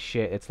actually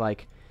shit. It's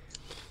like,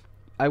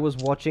 I was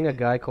watching a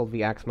guy called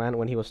the Axeman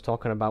when he was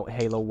talking about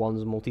Halo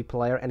 1's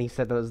multiplayer, and he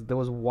said there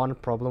was one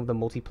problem with the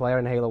multiplayer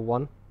in Halo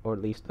 1, or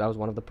at least that was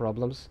one of the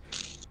problems.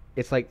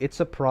 It's like, it's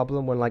a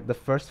problem when, like, the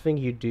first thing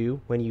you do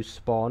when you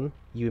spawn,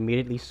 you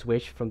immediately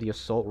switch from the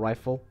assault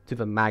rifle to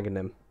the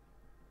Magnum.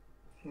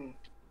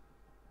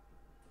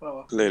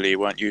 Well, Clearly, you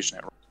weren't using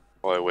it.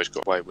 I always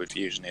got away with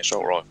using the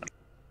assault rifle.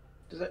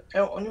 does it,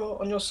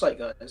 on your site,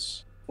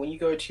 guys? When you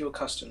go to your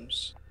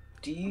customs,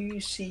 do you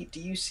see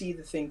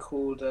the thing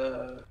called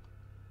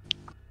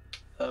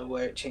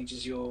where it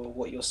changes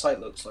what your sight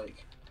looks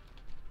like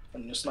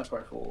on your sniper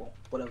rifle or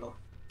whatever?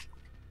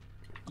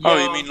 Oh,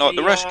 you mean like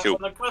the rescue?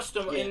 On the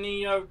custom Yeah. in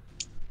the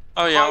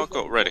Oh yeah, I've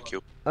Rifle. got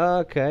reticule.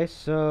 Okay, Do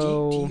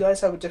so... you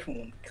guys have a different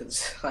one?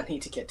 Because I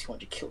need to get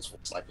 200 kills for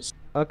snipers.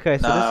 Okay,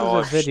 so No,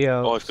 this is a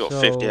video. I've got so...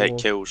 58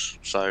 kills,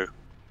 so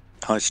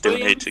I still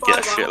Well, need to get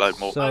a five shitload hours.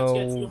 more. So- I'd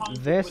get 200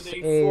 this with the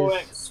is,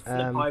 4X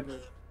flip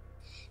hybrid.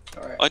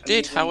 Alright. I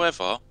did,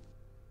 however, I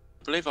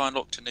believe I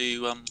unlocked a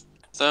new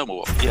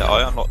thermal. Yeah,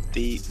 I unlocked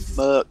the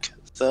Merc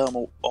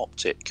thermal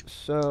optic.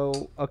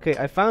 So, okay,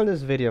 I found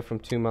this video from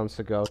 2 months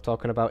ago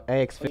talking about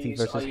AX50 use-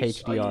 versus I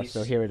use- HDR,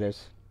 so here it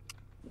is.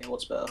 Yeah,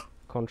 what's better?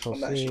 Control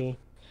I'm C. actually-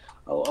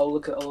 I'll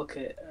look at.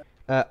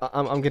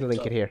 I'm gonna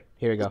link it here.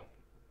 Here we go.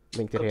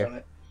 Linked it God here. damn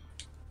it.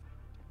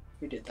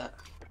 Who did that?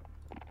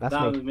 That's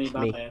That me. was me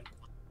back there.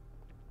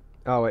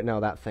 Oh wait, no,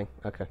 that thing.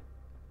 Okay.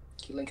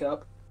 Can you link it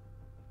up?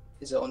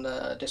 Is it on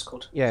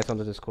Discord? Yeah, it's on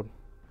the Discord.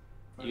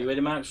 You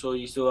ready, Max, or are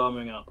you still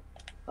arming up?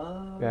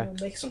 Yeah.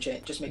 Make some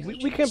change. Just make some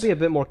We can be a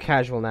bit more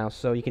casual now,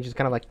 so you can just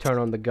kind of like turn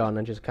on the gun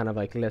and just kind of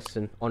like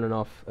listen on and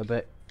off a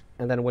bit,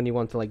 and then when you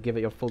want to like give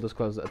it your full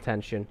disclosed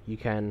attention, you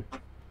can.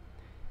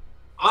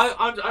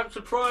 I'm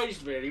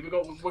surprised really. We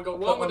got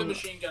one with a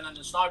machine gun and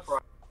a sniper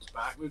rifle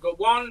back. We've got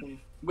one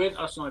with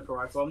a sniper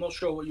rifle. I'm not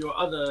sure what your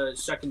other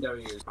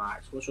secondary is,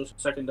 Max. What's your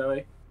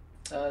secondary?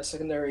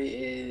 Secondary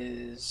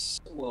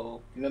is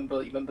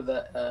remember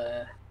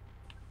that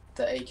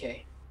the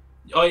AK.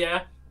 Oh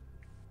yeah.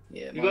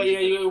 Yeah.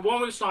 You got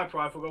one with a sniper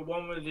rifle. Got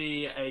one with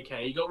the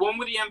AK. You got one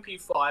with the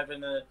MP5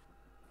 and the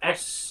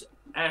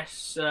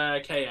SKS,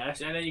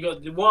 and then you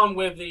got the one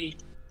with the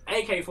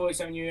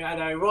AK-47. You had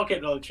a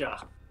rocket launcher.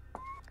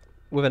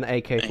 With an And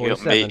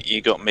AK-47.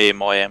 you got me and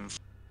my M.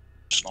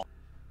 Sniper.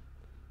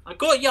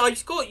 I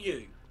just got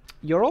you.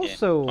 You're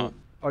also. Yeah.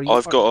 Are you?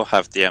 I've got to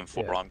have the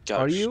M4. yeah. I'm Ghost.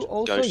 Are you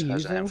also Ghost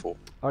has an using- M4.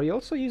 Are you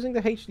also using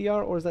the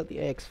HDR or is that the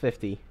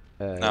AX50?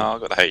 No,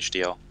 I've got the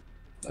HDR.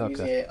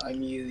 Okay.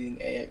 I'm using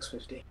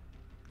AX50.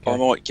 I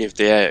might give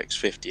the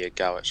AX50 a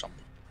go at some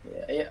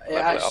point. Yeah, it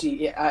Level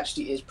it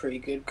actually is pretty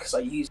good because I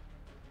use.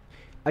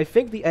 I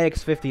think the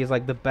AX50 is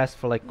like the best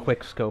for like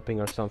quick scoping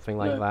or something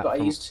like that. But I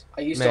from- used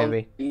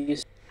maybe.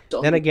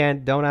 on Then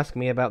again, don't ask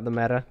me about the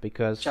meta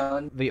because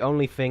Challenge. the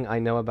only thing I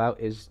know about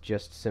is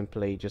just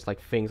simply just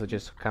like things that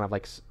just kind of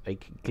like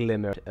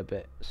glimmer a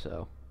bit.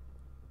 So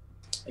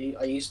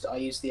I used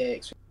the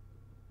AX.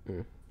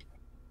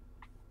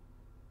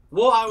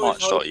 What I Might was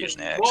start hoping- using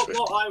the what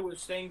X50. I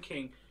was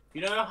thinking,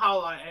 you know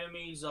how like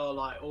enemies are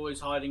like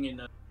always hiding in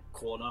the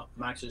corner.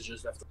 Max has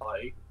just left the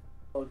party.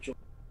 Oh, George.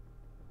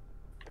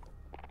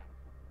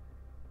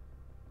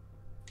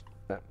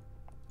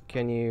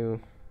 can you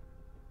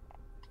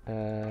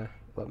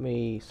let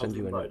me send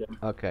you invite an. him.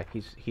 Okay,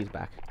 he's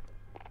back.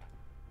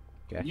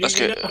 Okay. Let's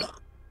You get- know-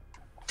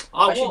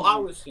 Actually- what I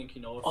was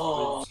thinking of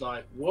Oh. was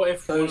like, what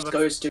if one of us,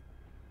 Goes to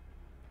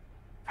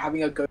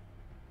having a go.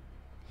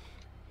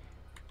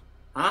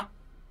 huh?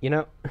 You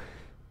know,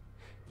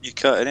 You're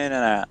cutting in and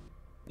out.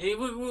 It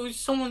was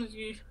someone.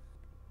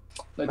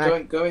 No,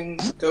 Mac-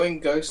 going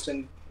ghost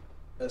and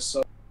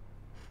so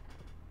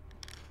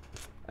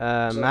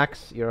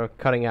Max, you're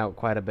cutting out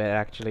quite a bit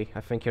actually.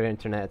 I think your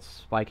internet's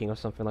spiking or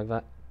something like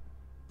that.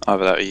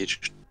 Either that or you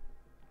just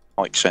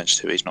mic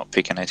sensitive. He's not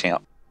picking anything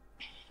up.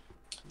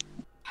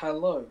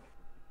 hello.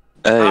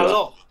 There you are.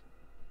 Hello.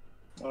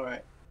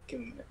 Alright, give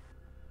me a minute.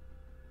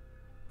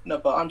 No,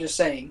 but I'm just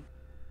saying.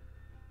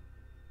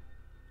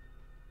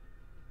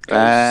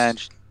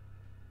 And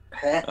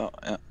Heh, oh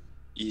yeah,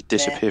 you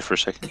disappear for a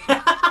second.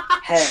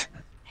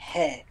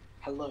 heh,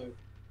 hello,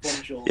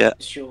 bonjour, Yeah.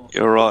 sure.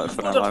 You're right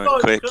for Put a the moment.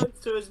 phone Quick, close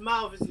to his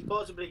mouth as he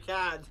possibly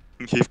can.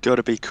 you've got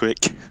to be quick.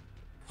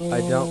 I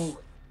don't-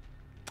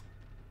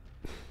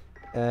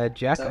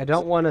 Jack, I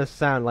don't want to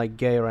sound like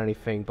gay or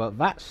anything, but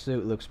that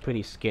suit looks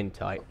pretty skin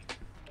tight.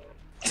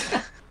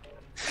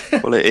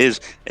 Well, it is.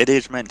 It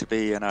is meant to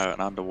be, you know, an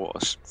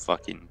underwater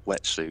fucking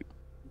wetsuit.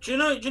 Do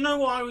you know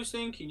what I was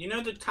thinking? You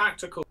know the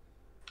tactical,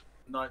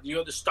 like you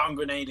got the stun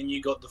grenade and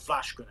you got the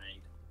flash grenade.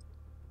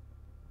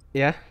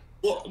 Yeah?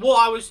 What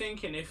I was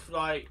thinking, if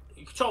like,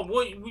 Tom,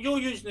 you're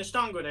using the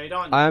stun grenade,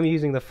 aren't you? I'm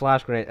using the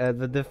flash grenade.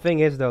 The thing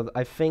is, though,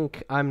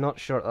 I'm not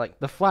sure. Like,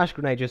 the flash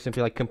grenade just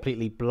simply, like,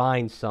 completely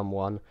blinds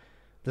someone.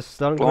 The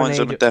stun Blinds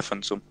them grenade... and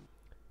deafens them.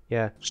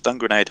 Yeah. Stun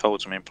grenade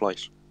holds them in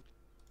place.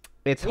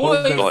 It's What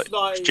holds them...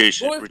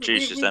 Like,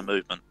 reduces their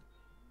movement.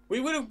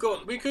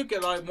 We could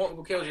get like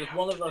multiple kills if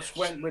one of us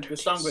went with the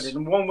stun grenade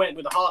and one went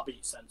with the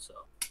heartbeat sensor.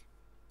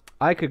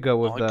 I could go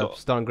with I the got-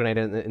 stun grenade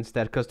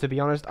instead, because to be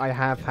honest, I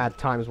have had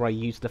times where I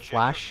used the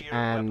flash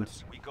and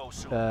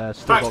still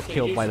got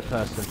killed by the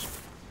person.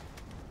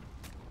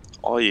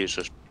 I use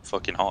a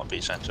fucking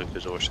heartbeat sensor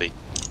because obviously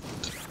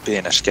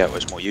being a scout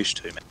is more used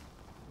to me.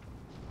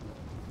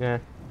 Yeah.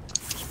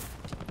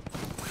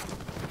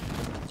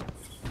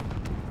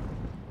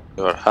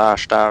 Got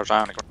hostiles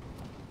on the ground.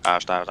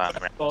 Hostiles on the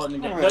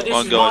ground. No, this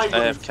One is guy's my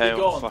room. AFK Be on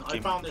gone. fucking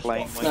I found this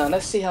plane spot. Now,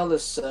 let's see how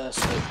this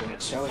smoke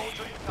works, shall we?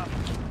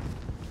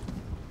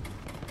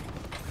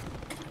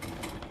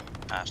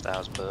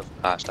 Hostiles above.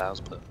 Hostiles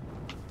above.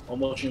 I'm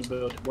watching the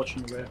build,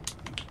 watching the rear.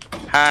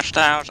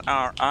 Hostiles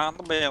are on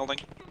the building.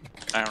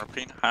 I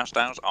repeat,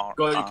 hostiles are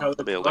Got you on the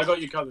covered. building. I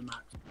got you covered, Max.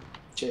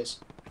 Cheers.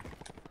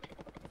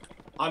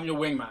 I'm your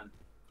wingman.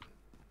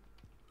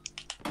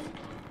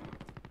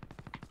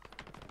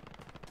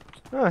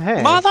 Oh,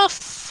 hey.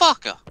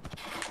 Motherfucker!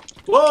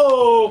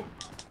 Whoa!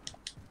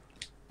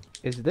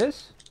 Is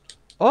this?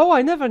 Oh,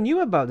 I never knew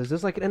about this.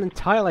 There's like an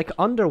entire like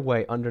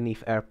underway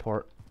underneath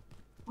airport.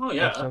 Oh Or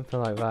yeah. something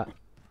like that.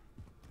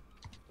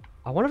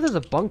 I wonder if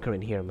there's a bunker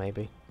in here,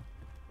 maybe.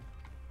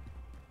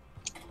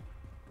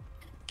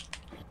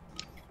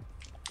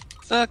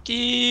 Fuck you,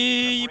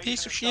 you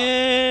piece of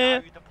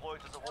shit!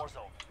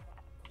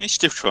 He's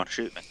still trying to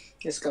shoot me.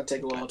 It's gonna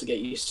take a while to get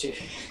used to.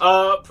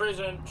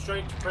 Prison.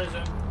 Straight to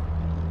prison.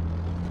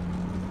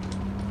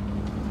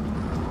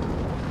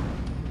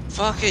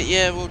 Fuck it,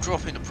 yeah, we'll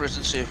drop into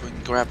prison, see if we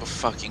can grab a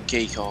fucking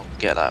key card and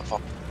get that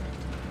fuck.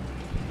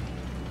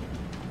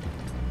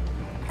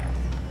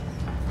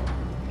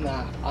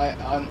 Nah,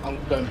 I'm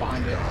going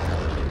behind it.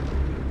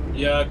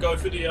 Yeah, go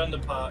through the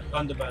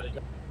underbelly.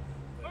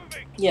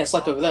 Yeah, it's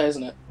like over there,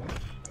 isn't it?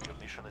 Your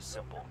mission is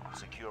simple.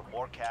 Secure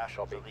more cash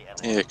until the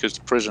enemy. Yeah, because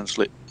the prison's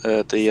lit,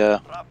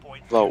 the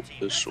vault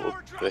is sort of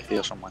over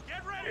here somewhere.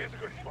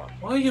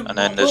 Why are you? And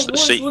then there's the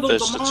seat, what is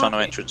there's the tunnel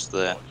marking? entrance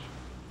there.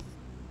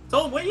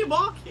 Tom, where are you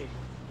marking?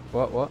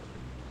 What?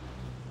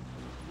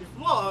 You've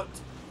marked.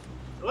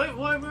 Wait,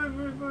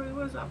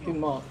 where's that? Who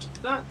marked?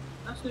 That's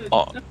it.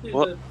 Oh, That's it.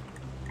 what?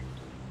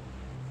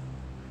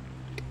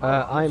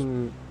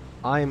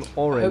 I'm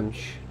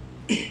orange.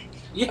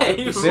 Yeah,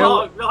 you Phil-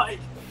 marked right.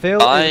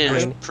 Phil I is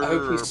is green. I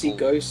hope we see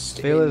purple.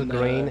 Ghost Phil is in,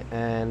 green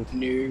and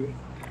new.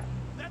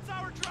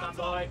 Stand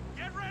by.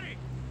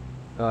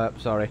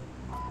 sorry.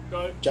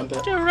 Go. Jump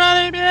it. You're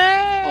running,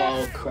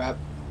 Oh crap.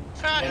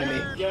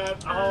 Enemy. Yeah,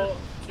 hold,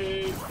 2,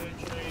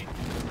 literally.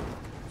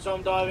 So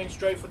I'm diving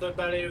straight for the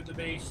belly of the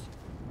beast.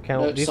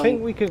 Do you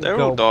think we could They're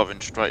all go?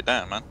 diving straight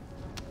down, man.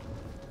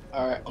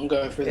 Alright, I'm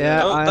going for Yeah,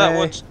 the. Oh, that I-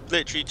 one's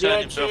literally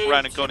turned himself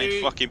around and gone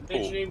in fucking pool.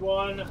 Literally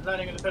 1,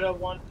 landing in the pillar,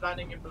 1,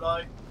 landing in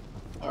below.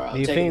 Alright, Do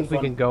you think we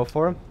can go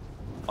for him?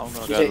 I'm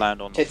gonna You go take-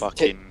 land on the take-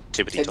 fucking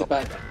tippity Take the top.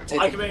 bag. Take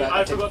I the can bag.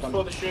 I take forgot the to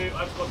pull the chute.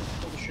 I forgot to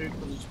pull the chute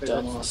because it's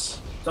spirits. Dumbass.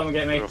 Someone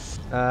get me. You're a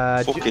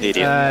Fucking fucking idiot.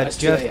 That's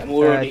too late, I'm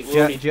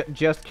already-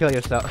 Just kill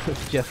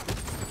yourself. just,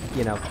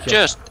 you know.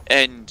 Just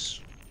end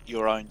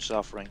your own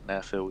suffering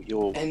there, Phil.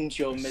 End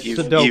your You've, misery.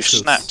 Sudoku. you've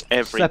snapped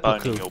every bone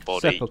in Seppuku. your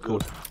body. Seppuku.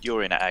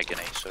 You're in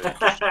agony, so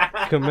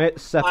Commit I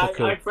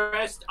seppuku.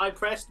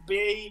 pressed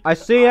B. I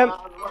see him.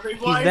 Why He's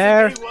is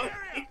there. it B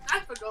working? I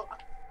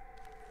forgot.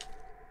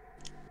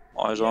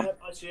 eyes on. Yep,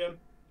 I see him.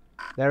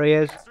 There he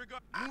is.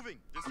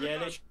 Yeah,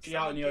 literally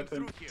out in the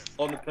open,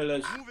 on the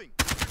pillars.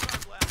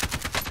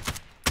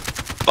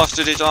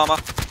 Busted his armor.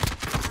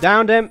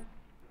 Downed him.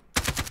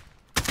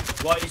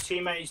 Right, his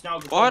teammate is now.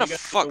 Why the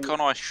fuck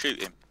can't I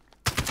shoot him?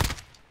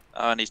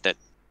 Oh, and he's dead.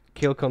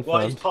 Kill Well,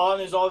 his confirmed.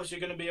 partner's obviously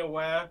going to be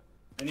aware,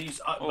 and he's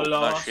up Oh,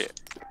 below no us. shit.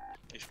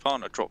 His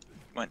partner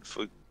went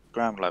for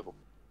ground level.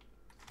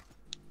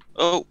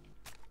 Oh,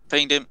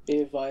 pinged him.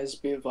 Be advised,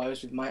 we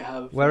might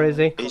have. Where is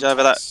he? He's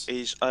over that. contacts.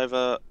 He's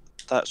over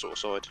that sort of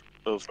side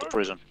of the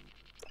prison.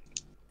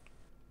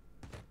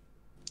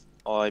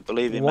 I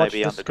believe he Watch may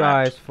be the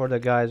underground. skies for the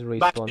guys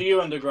Back to respawn.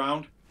 you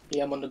underground.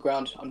 Yeah, I'm on the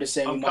ground. I'm just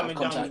saying we I'm might have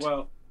coming down as contact.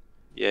 well.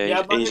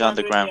 Yeah, he's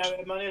underground.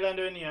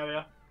 Moneylender in the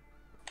area.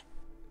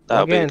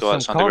 That'll We're be the getting guy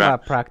that's some combat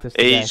underground. practice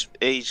today.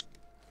 He's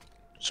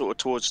sort of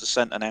towards the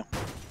centre now.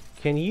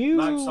 Can you?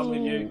 Max, I'm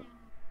with you.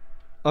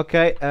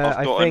 Okay, I've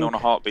I got think. him on a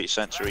heartbeat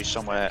sensor. He's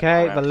somewhere.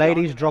 Okay, around the here.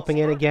 lady's dropping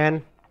in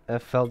again.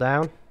 Fell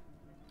down.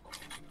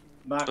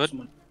 Max,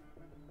 Good.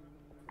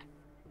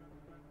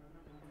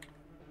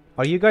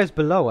 Are you guys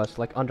below us,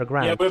 like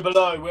underground? yeah, we're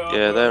below.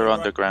 Yeah, they're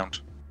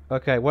underground.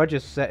 Okay, we're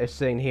just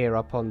sitting here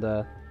up on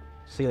the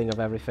ceiling of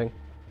everything.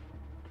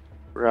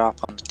 We're up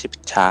on the tippy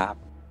top.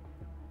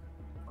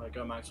 Alright,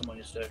 go Max, I'm on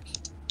your sticks.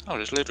 Oh,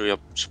 there's literally a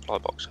supply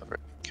box over it.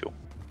 Cool.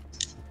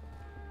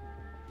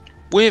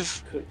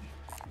 With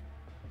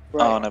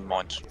Right. oh, never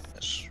mind.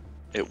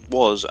 It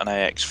was an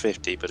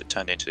AX50, but it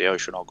turned into the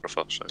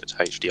Oceanographer, so it's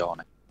HDR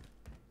now.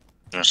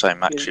 I'm gonna say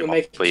Max, You're you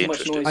might making be too much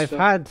interested.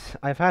 noise.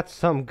 I've had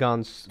some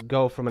guns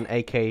go from an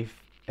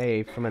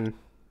from an.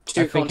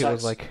 Two I think it contacts.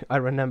 was like I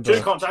remember.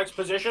 2 contacts,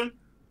 position.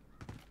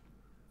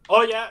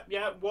 Oh yeah,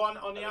 one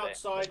on the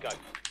outside. Oh,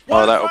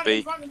 One that'll in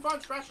be-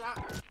 front, scratch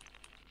that.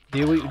 Do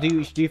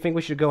you think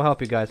we should go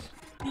help you guys?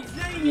 He's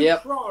laying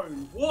Yep.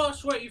 prone. What a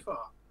sweaty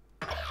fuck.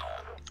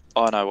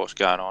 I know what's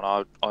going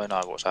on. I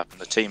know what's happened.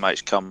 The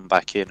teammates come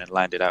back in and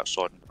landed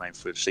outside and ran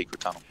through the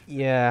secret tunnel.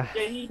 Yeah.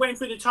 Yeah, he went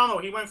through the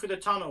tunnel.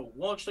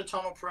 Watch the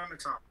tunnel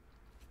perimeter.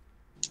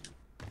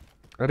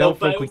 I don't They'll think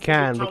bail we through the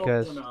can tunnel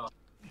because. perimeter.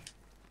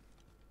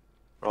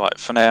 Right,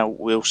 for now,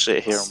 we'll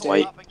sit here and Stay-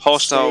 wait.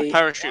 Hostile stay-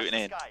 parachuting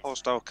in.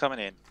 Hostile coming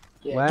in.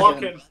 Yeah, Where? Mark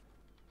get him. him.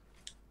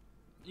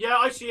 Yeah,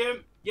 I see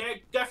him. Yeah,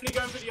 definitely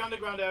going for the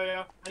underground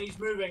area, and he's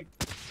moving.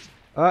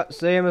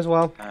 See him as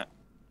well.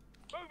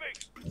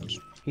 Moving.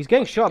 He's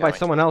getting shot by Going.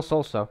 someone else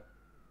also.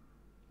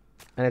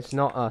 And it's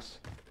not us.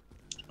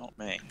 It's not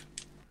me.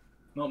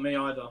 Not me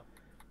either.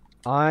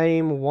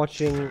 I'm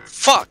watching.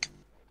 Fuck!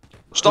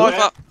 Sniper!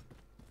 Where?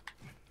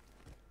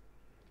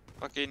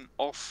 Fucking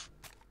off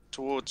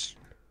towards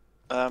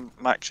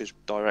Max's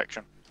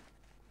direction.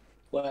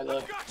 Where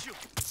though? Got you.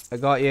 I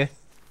got you.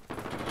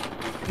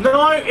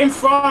 No, in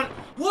front.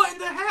 What in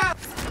the hell?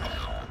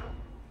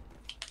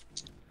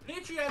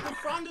 Literally at the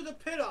front of the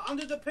pillar,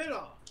 under the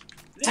pillar.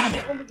 Damn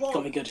Literally on the it! wall.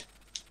 Got me good.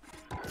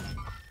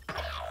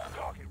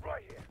 Target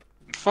right here.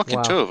 Fucking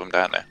Wow. 2 of them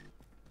down there.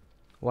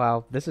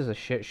 Wow, this is a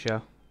shit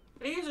show.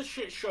 It is a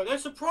shit show. They're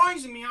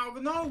surprising me out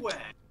of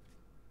nowhere.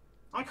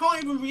 I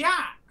can't even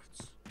react.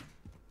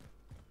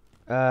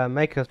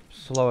 Make a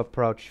slow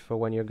approach for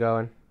when you're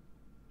going.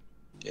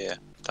 Yeah,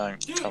 don't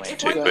Dude, come in if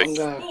too I quick. could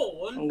I'm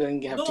spawn,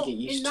 going to have to not get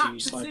used in to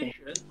that sniping.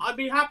 position, I'd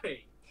be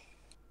happy.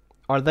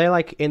 Are they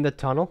like in the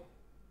tunnel?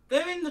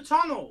 They're in the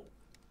tunnel.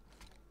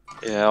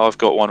 Yeah, I've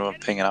got one of them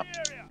pinging up.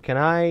 Can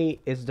I?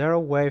 Is there a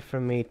way for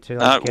me to?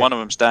 No, Like, get... one of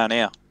them's down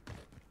here.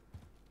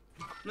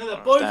 No,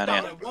 they're both down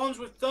down here. there. One's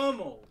with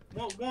thermal.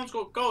 One's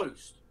got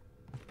ghost.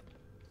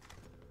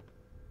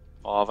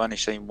 Oh, I've only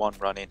seen one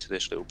run into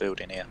this little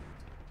building here.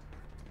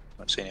 I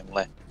haven't seen him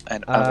left,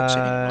 and I haven't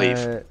seen him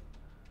leave.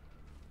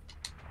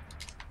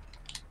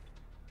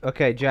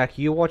 Okay, Jack,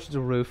 you watch the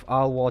roof.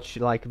 I'll watch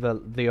like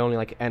the only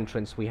like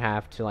entrance we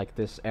have to like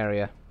this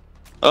area.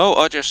 Oh,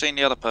 I just seen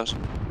the other person.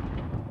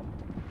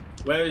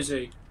 Where is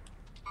he?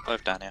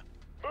 Both down here.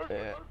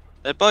 Yeah.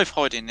 They're both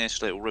hiding in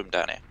this little room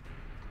down here.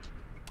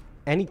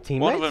 Any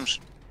teammates? One of them's.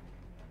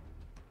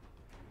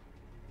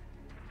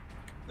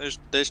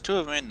 There's 2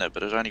 of them in there,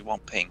 but there's only one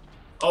ping.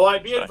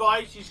 Alright, be Sorry.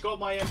 advised, he's got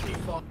my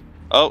MP5.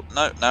 Oh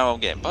no, now I'm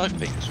getting both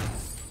pings.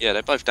 Yeah,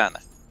 they're both down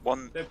there.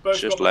 One They've both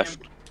just got my left.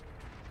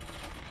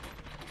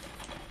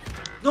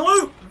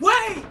 No!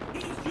 Wait!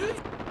 He's using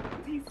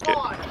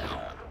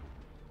MP5!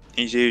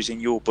 He's using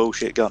your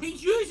bullshit gun.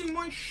 He's using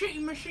my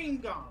shitty machine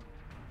gun!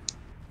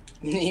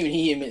 Even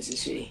he admits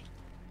it's shitty.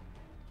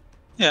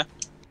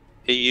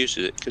 He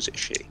uses it because it's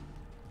shitty.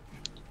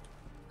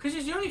 Because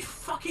it's the only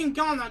fucking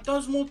gun that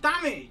does more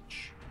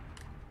damage!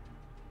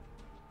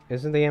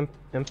 Isn't the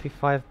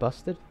MP5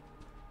 busted?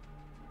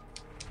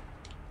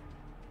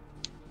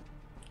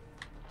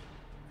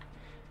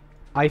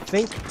 I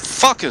think.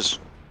 Fuckers!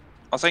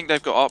 I think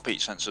they've got heartbeat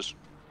sensors.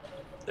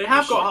 They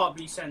have got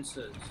heartbeat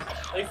sensors.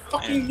 They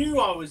fucking knew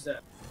I was there.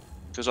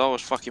 Because I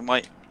was fucking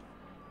waiting.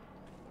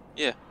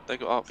 Yeah, they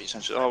got heartbeat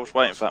sensors. I was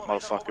waiting for that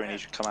motherfucker and he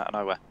just come out of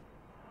nowhere.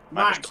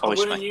 Max, just I ice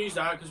wouldn't me. use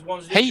that because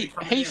one's literally He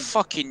coming he in.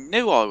 fucking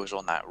knew I was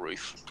on that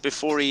roof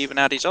before he even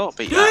had his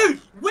heartbeat out. Dude!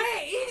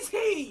 Where is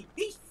he?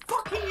 He's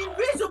fucking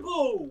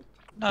invisible!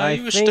 No, I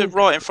he was think- stood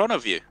right in front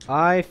of you.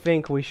 I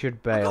think we should I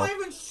bail. can't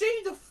even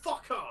see the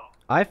fucker!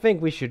 I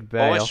think we should Oh,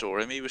 I bail. saw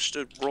him. He was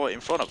stood right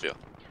in front of you.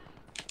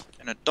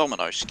 In a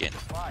domino skin.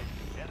 Right.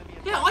 Enemy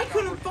is Yeah, I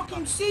couldn't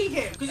fucking see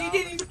him because he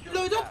didn't even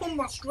load up on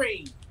my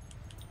screen.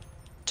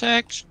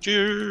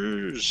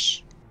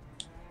 Textures.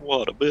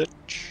 What a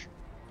bitch.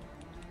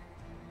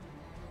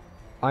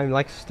 I'm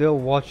like still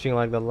watching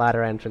like the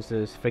ladder entrance to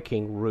this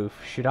freaking roof.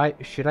 Should I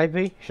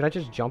be? Should I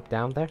just jump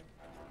down there?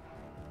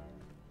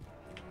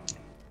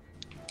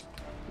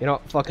 You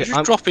know, fuck They're it. just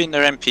I'm dropping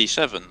their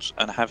MP7s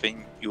and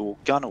having your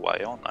gun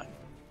away, aren't they?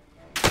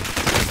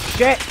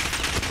 shit.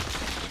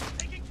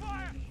 taking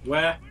fire.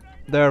 Where?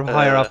 They're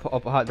higher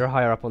up. They're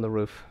higher up on the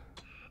roof.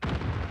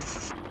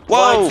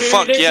 Whoa! Right,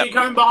 Fuck yeah!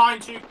 Coming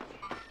behind you.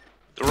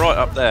 They're right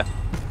up there.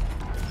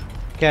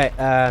 Okay.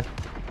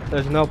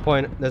 There's no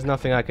point. There's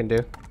nothing I can do.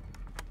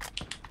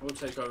 We'll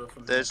take over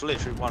from There's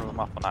literally one of them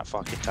up on that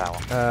fucking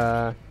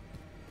tower.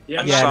 Yeah,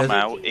 And yeah,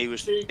 somehow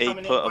there's he two coming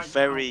in put a right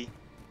very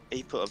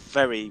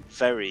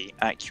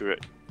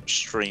accurate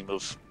stream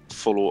of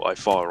full auto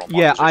fire on my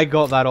Yeah, position. I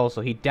got that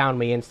also. He downed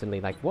me instantly.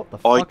 Like, what the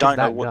fuck I is don't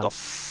know that what gun? the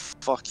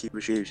fuck he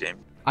was using.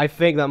 I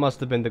think that must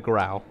have been the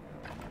growl.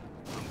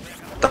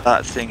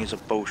 That thing is a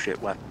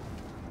bullshit weapon.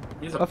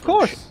 Of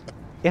course.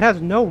 It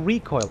has no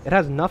recoil. It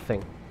has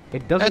nothing.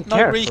 It It doesn't had no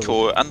care.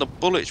 recoil, and the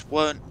bullets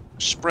weren't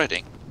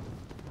spreading.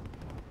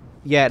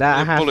 Yeah, that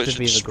The has bullets to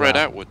be had the spread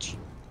growl. outwards.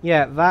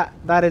 Yeah,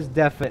 that is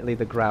definitely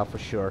the growl for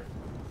sure.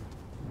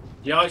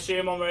 Yeah, I see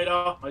him on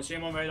radar.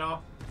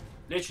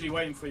 Literally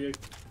waiting for you.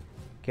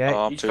 Okay,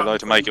 Oh, I'm He's too coming low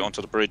to make from- it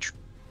onto the bridge.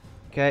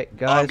 okay, I'm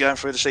guys. going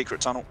through the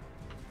secret tunnel.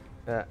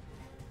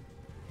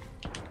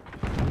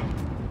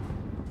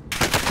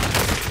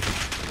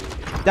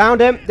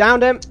 Downed him.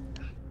 Downed him.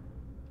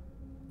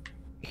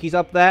 He's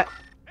up there.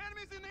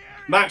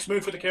 Max,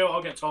 move for the kill.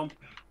 I'll get Tom.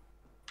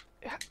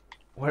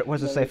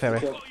 Where's the safe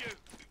area?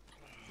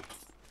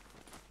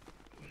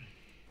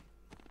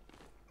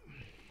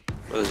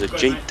 Well, there's a Go,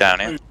 jeep mate. down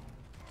here.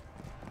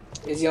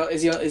 Is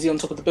he on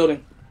top of the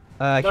building?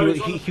 No, he's on the-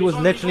 He was he's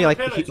on literally the like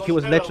pillar, he's on he the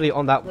was pillar. literally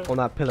on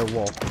that pillar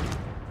wall.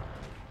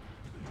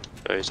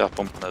 So he's up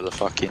on one of the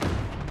fucking.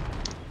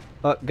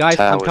 Guys,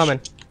 I'm Towers. coming.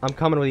 I'm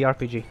coming with the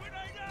RPG.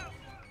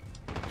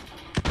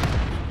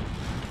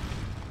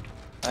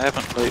 I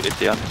haven't looted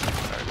the other.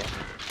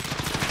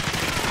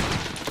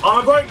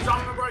 Armor break. He's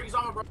armor break. He's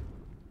armor break.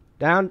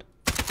 Downed.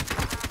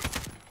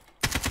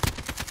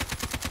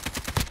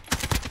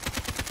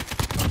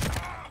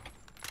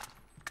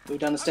 Move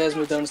down the stairs.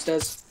 Move down the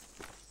stairs.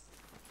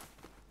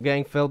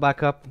 Getting filled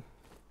back up.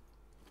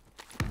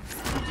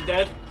 Is he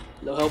dead?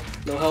 No help.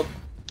 No help.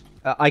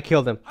 I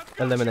killed him.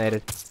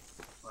 Eliminated.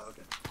 Oh,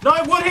 okay. No,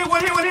 one here.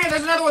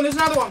 There's another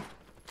one.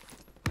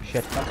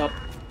 Shit. Back up.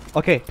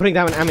 Okay, putting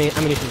down an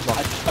ammunition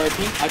box. I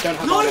repeat, I don't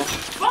have No armor.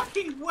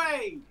 fucking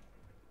way.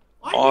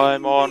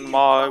 I'm on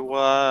my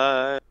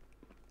way.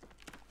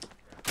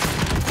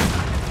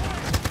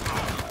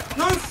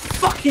 No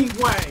fucking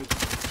way.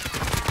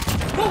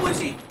 What was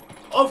he?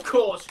 Of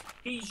course,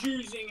 he's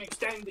using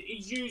extended.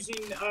 He's using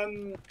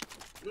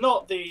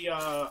not the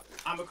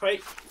ammo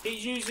crate.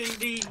 He's using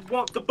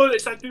the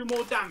bullets that do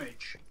more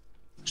damage.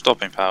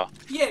 Stopping power.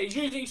 Yeah, he's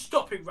using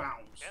stopping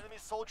rounds. Enemy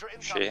soldier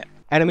incoming. Shit.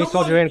 Enemy No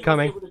soldier wonder he was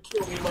incoming. able to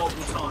kill me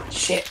multiple times.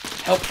 Shit.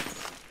 Help.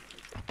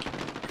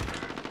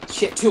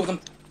 Shit. Two of them.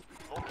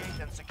 Locate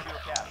and secure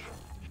cash.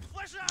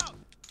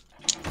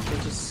 They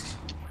just.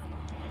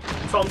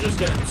 So I'm just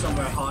getting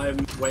somewhere high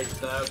and wait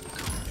there.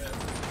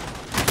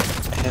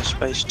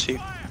 Airspace too.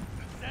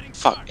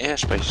 Fuck,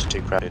 airspace is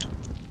too crowded.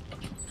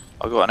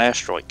 I got an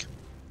airstrike.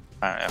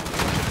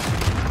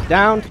 Apparently.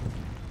 Downed.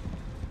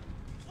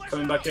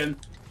 Coming back in.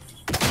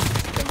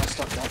 Get my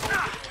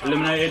stuff down.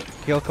 Eliminated.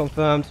 Kill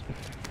confirmed.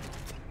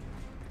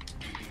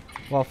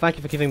 Well, thank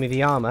you for giving me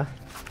the armor.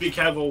 Be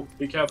careful.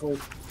 Be careful.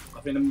 I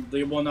think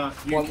the one that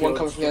you One killed-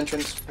 coming from the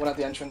entrance. One at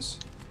the entrance.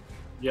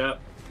 Yeah.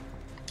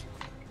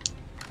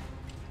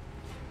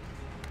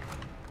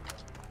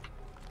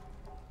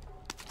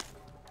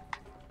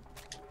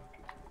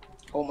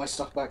 Hold my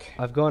stuff back.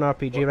 I've got an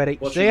RPG ready.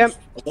 Watch See him.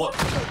 What?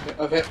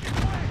 Okay.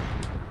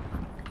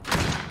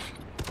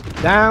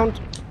 Downed.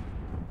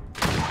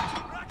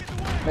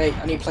 Hey,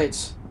 I need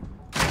plates.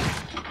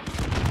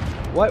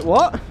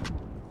 What?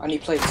 I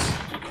need plates.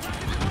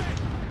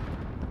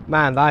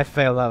 Man, I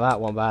failed at that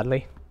one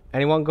badly.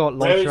 Anyone got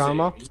Where is launcher he?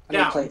 ammo? He's I need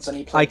down. plates. I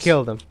need plates. I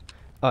killed him.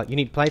 Oh, you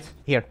need plates?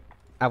 Here,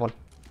 have one.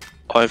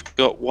 I've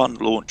got one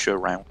launcher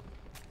round.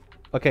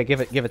 Okay,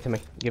 give it to me.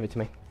 Give it to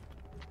me.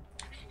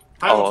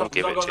 Hang on, I'll Tom,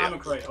 give I've it got to an you.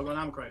 ammo crate. I've got an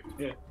ammo crate.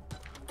 Here.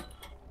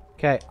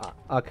 Okay,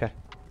 okay.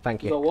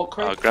 Thank You you. got what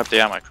crate? I'll grab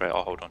the ammo crate.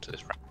 I'll hold on to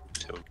this round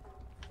till.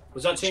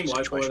 Was that team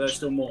wipe or are there Situations.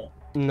 still more?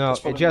 No, That's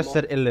it probably just more.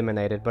 said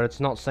eliminated, but it's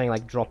not saying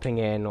like dropping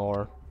in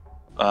or...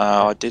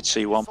 I did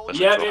see one person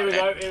Yeah, dropping here we in.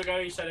 go. Here we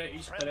go. He said it.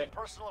 He said Friendly it.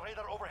 personal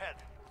radar overhead.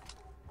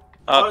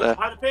 Up there.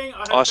 I had a ping. I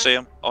had I a see ping.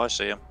 him. I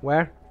see him.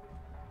 Where?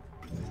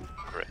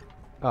 Right.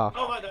 Oh,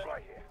 Oh, right there.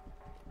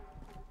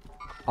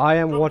 I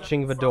am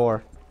watching the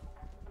door.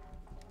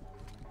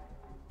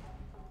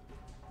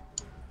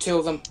 Two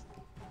of them.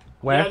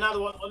 Where? Yeah, another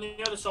one on the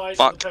other side.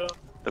 Fuck. Of the pillar.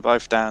 They're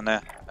both down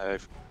there.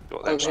 They've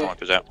got their Okay.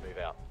 snipers out. Move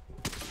out.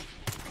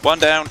 One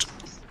downed.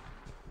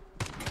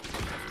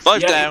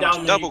 Both Yeah, he down.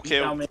 downed me, Double he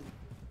kill. downed me.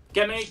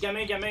 Get me. Get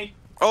me. Get me.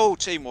 Oh,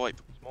 team wipe.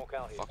 Smoke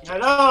out here. Fuck.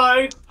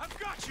 Hello.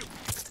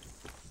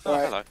 Oh,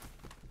 Alright. hello.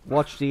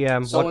 Watch the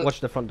Someone- watch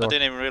the front I door.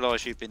 didn't even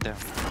realise you'd been down.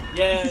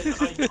 Yeah,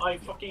 I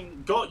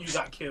fucking got you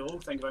that kill.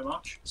 Thank you very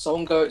much.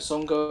 Someone go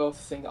off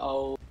the thing.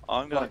 I'm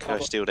gonna Right, go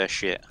cover. steal their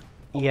shit.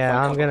 Yeah,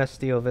 Fine, I'm cover. gonna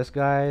steal this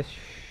guy's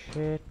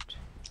shit.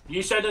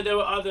 You said that there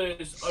were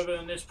others over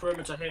in this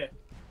perimeter here.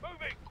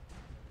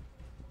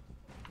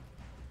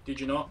 Did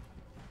you not?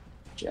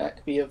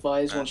 Jack, be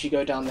advised once you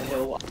go down the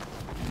hill.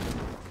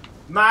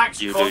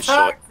 Max, You lose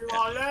contact sight. to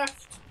our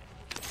left.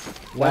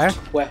 Where?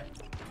 Where?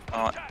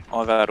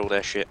 I've had all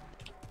their shit.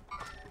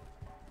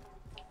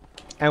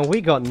 And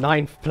we got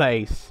 9th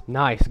place.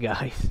 Nice,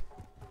 guys.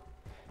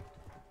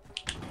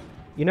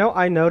 You know,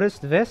 I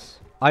noticed this.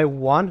 I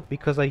won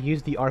because I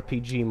used the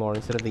RPG more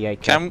instead of the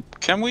AK.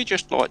 Can we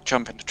just like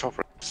jump in the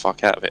chopper and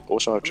fuck out of it?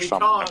 Also, I've We just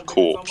found a can't.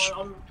 corpse.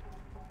 Because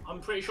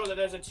I'm pretty sure that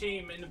there's a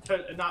team in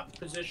that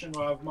position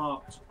where I've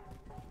marked.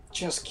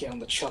 Just get on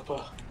the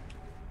chopper.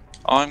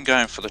 I'm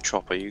going for the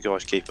chopper. You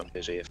guys keep them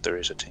busy if there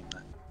is a team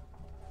there.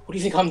 What do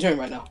you think I'm doing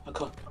right now? I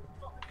can't.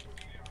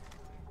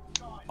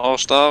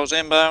 Hostiles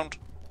inbound.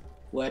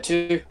 Where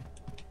to?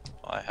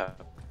 I have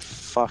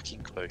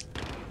fucking clue.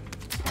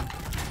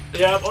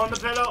 Yeah, on the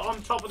pillar,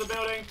 on top of the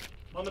building,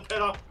 on the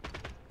pillar.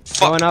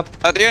 Going up.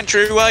 At the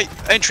entryway.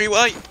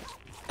 Entryway.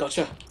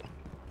 Gotcha.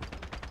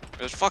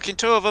 There's fucking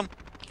 2 of them.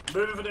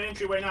 Moving for the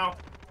entryway now.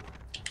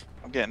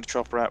 I'm getting the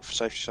chopper out for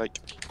safety's sake.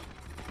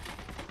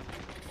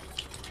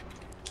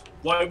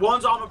 Wait,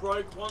 one's armor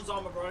broke,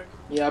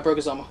 Yeah, I broke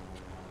his armor.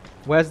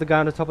 Where's the guy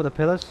on the top of the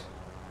pillars?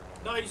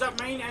 No, he's at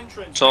main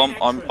entrance. Tom, main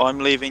I'm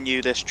entrance. leaving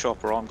you this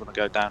chopper. I'm gonna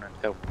go down and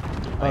help.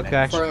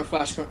 Okay. Throw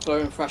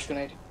in flash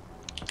grenade.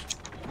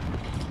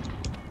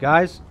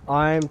 Guys,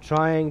 I'm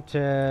trying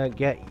to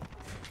get...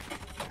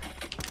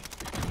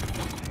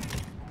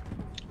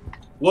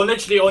 One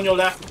literally on your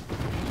left.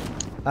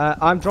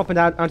 I'm dropping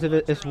down onto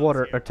this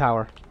water or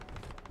tower.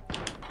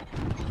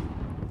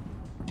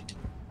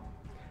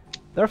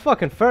 They're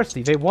fucking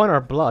thirsty. They want our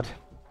blood.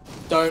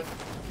 Don't.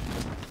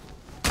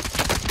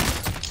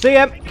 See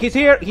him! He's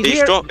here! He's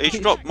here! He's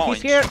dropped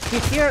mines. He's here!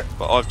 He's here!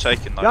 But I've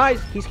taken those. Guys,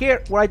 he's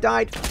here! Where I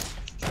died!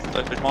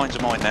 Those mines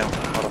are mine now,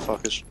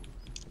 motherfuckers.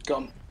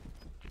 Gone.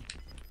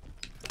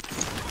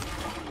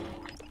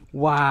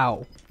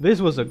 Wow.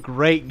 This was a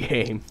great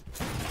game.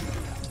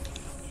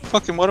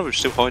 Fucking one of them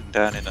still hiding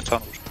down in the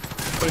tunnels.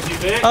 Was he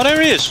there? Oh,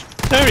 there he is!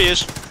 There he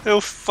is! Oh,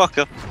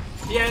 fucker.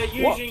 Yeah,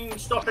 using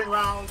stopping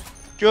round.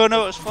 Do you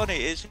know what's funny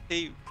is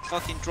he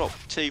fucking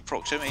dropped 2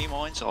 proximity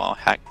mines. Oh, I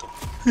hacked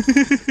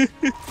him.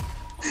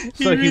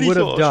 So he would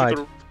have died.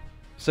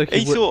 So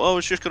He thought I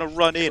was just gonna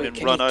run in Wait, and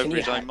can run you- can over you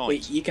his own hack- mines.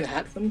 Wait, you can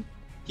hack them?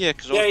 Yeah,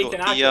 because Yeah, you I've can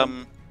got hack the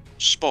them.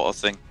 spotter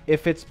thing.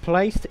 If it's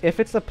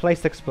a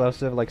placed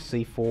explosive like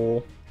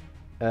C4,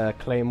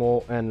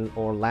 Claymore,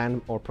 or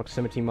land or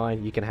proximity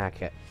mine, you can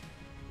hack it.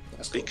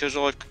 That's cool. Because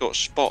I've got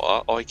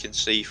spotter, I can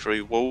see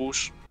through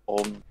walls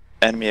on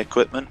enemy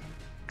equipment.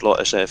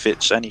 Like I said, if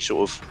it's any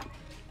sort of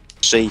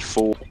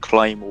C4,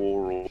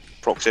 Claymore, or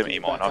proximity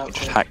mine, I can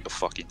just hack the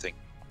fucking thing.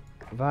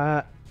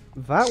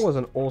 That was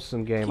an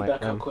awesome game. Keep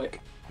back out quick.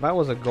 That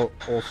was a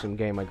awesome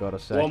game. I gotta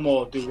say. One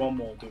more, do one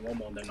more,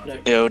 then I'll No,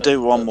 do. Yeah, I'll do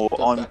one more.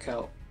 Go I'm back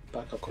out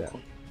quick Yeah.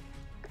 one.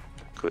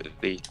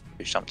 quickly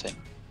do something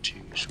to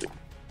switch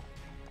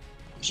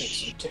Make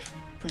some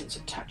different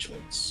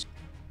attachments.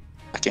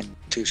 back in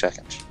 2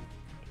 seconds.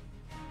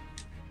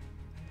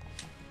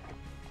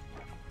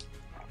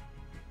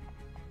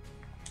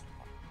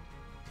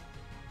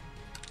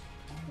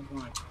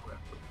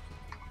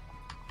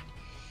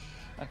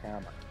 Okay,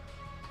 I'm back.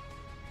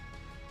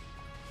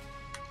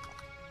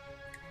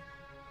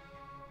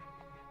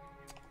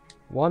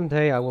 One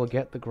day I will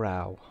get the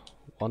growl.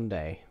 One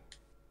day.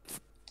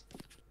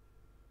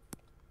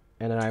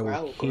 And then I will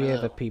Growl, hear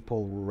the growl.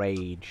 people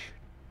rage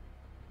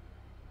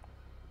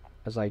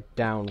as I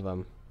down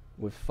them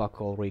with fuck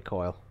all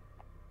recoil.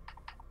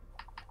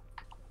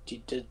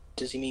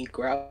 Does he mean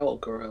growl or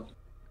growl?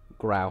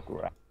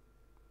 Growl.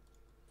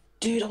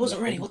 Dude, I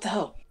wasn't ready. What the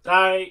hell?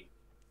 Hey,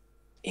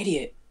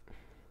 Idiot.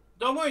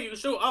 don't worry, you can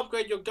still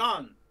upgrade your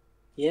gun.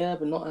 Yeah,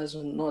 but not as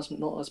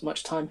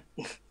much time,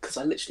 because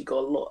I literally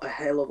got a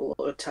hell of a lot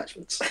of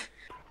attachments.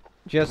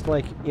 Just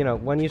like, you know,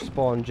 when you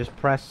spawn, just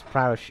press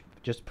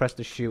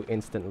the shoot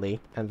instantly,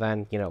 and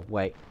then, you know,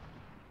 wait.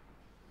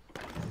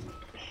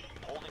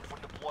 Holding for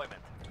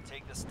deployment.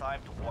 Take this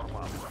time to warm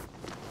up.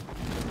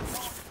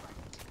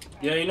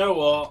 Yeah, you know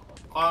what?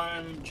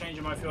 I'm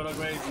changing my field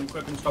upgrades and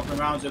equipping stopping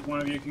rounds. If one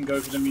of you can go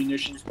for the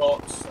munitions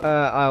box.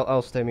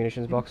 I'll stay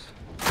munitions box.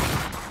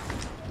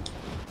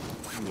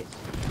 Yes.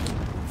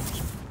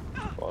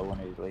 But I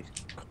want to at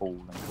least call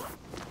and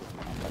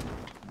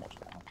watch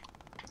that one.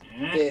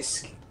 Yeah.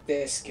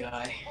 This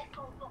guy.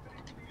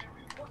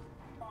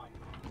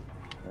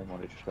 They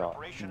want to just like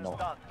Operation is not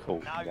done.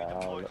 cool. Now you Yeah,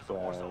 deploy to the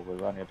war zone. we're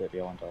running a bit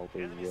behind. I'll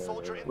be Enemy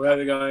soldier in. Where are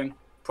we going? jumping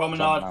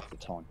Promenade. out the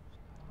time.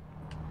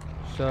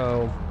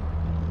 So,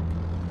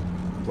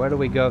 where do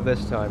we go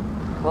this time?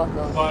 Right,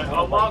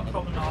 I'll mark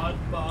Promenade,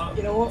 but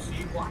You know what? see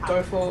what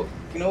happens.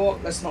 You know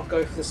what? Let's not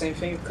go for the same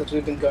thing, because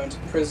we've been going to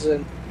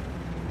prison,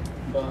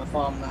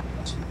 farmland,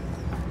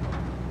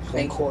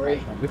 and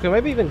quarry. We could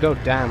maybe even go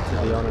down,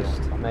 to be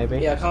honest. Maybe.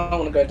 Yeah, I kind of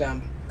want to go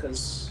down,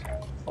 because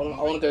I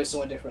want to go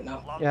somewhere different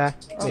now. Yeah,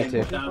 me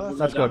too. Down,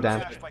 Let's go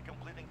down. Cash by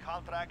completing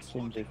contracts or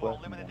Seems looking like for working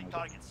eliminating then,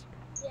 I targets.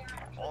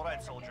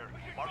 Alright, soldier.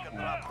 Mark a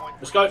drop point.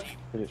 Let's go.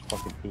 Because it's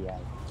fucking PA.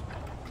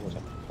 What's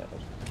up with that?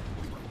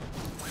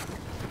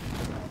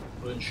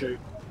 We'll shoot.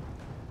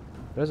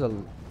 There's a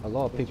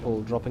lot of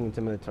people dropping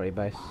into military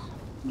base.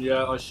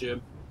 Yeah, I see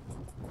him.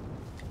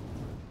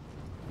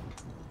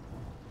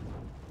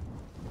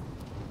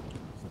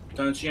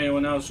 Don't see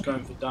anyone else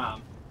going for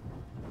dam.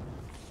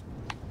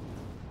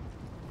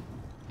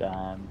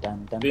 Dam,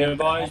 dam, dam, Be dam,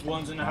 advised, dam,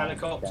 one's in a dam,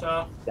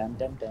 helicopter. Dam,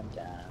 dam, dam,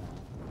 dam.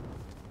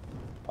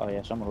 Oh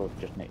yeah, someone will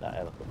just nick that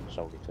helicopter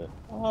solely too.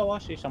 Oh, I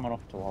see someone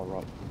off to our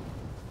right.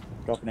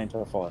 Dropping into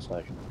the fire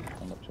station.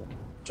 I'm not sure.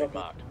 Drop me.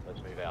 Marked. Let's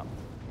move out.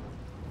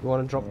 You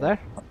want to drop there?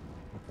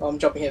 Oh, I'm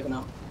dropping here for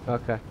now.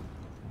 Okay.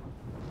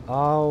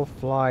 I'll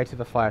fly to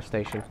the fire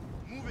station.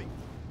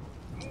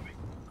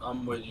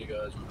 I'm with you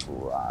guys.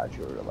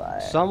 Roger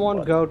that.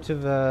 Someone go to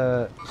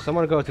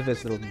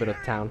this little bit of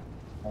town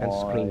and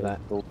screen that.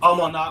 I'm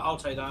on that, I'll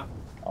take that.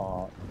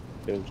 Oh,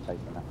 Bill's taking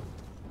that.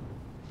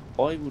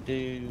 I will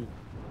do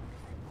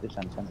this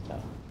antenna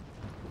tower.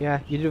 Yeah,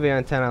 you do the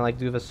antenna, like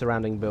do the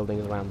surrounding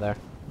buildings around there.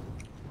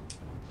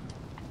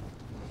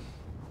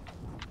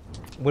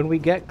 When we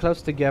get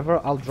close together,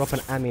 I'll drop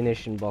an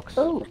ammunition box.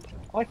 Oh,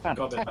 I found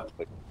a Got it.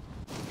 tactic.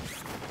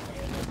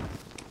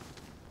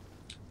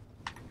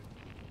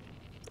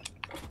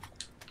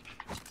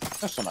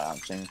 That's something I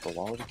haven't seen for a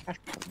while. It's a cash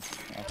problem.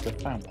 I've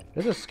just found one.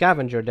 There's a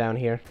scavenger down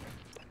here.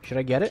 Should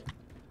I get it?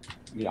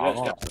 Yeah, let's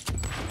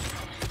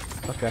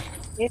alright. Okay.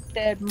 Get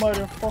that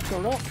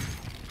motherfucker up.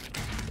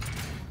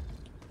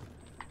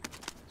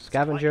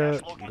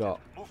 Scavenger got.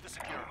 Move to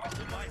secure.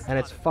 And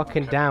it's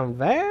fucking down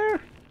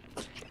there?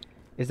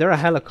 Is there a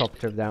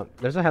helicopter down?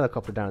 There's a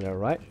helicopter down there,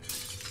 right?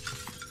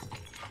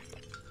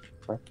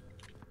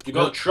 You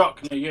got a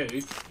truck near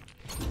you.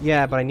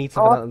 Yeah, but I need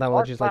something that will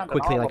I just like found an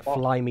quickly armor like box.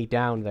 fly me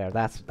down there.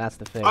 That's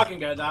the thing. I can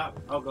get that.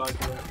 I'll go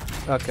for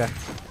it. Okay.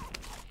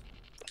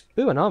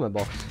 Ooh, an armor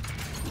box.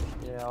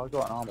 Yeah, I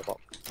got an armor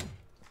box.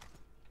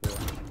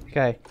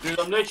 Okay. Dude,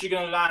 I'm literally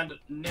gonna land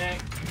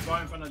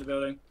right in front of the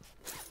building.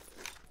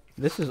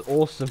 This is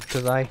awesome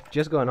because I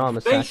just got an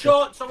armor Being satchel.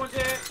 shot, someone's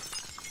here.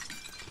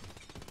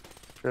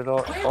 Should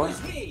I? Where was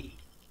he?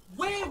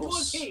 Where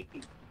was he?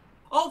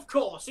 Of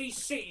course, he's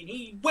sitting.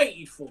 He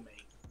waited for me.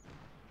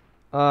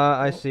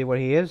 I see where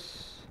he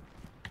is.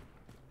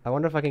 I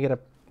wonder if I can get a.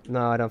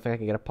 No, I don't think I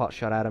can get a pot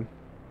shot at him.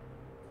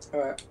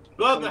 Alright,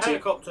 Blow up the Coming to-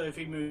 helicopter if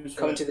he moves.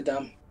 coming for to it. the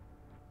dam.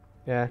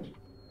 Yeah.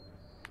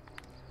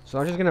 So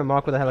I'm just gonna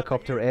mark where the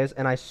helicopter is,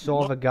 and I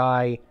saw the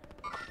guy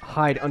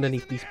hide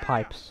underneath these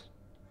pipes.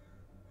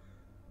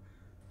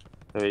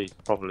 So he's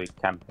probably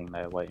camping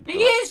there waiting. He for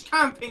us. is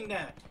camping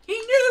there. He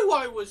knew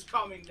I was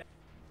coming there.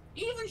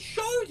 He even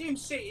showed him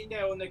sitting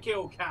there on the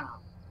kill cam.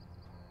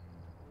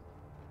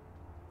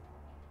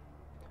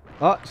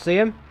 Oh, see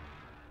him?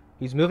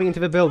 He's moving into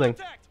the building.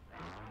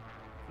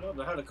 Blow up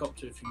the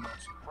helicopter if you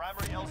must.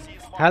 Primary LC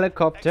is marked.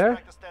 Helicopter.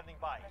 Extractor standing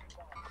by.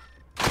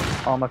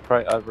 Armor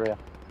crate over here.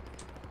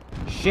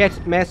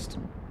 Shit, missed.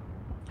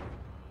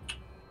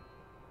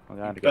 I'm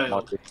going to get my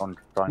Bailed. big one.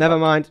 Trying Never to-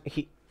 mind.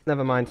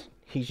 Never mind.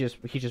 He just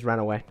ran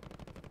away.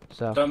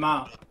 So. Don't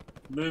matter.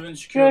 Move and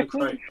secure the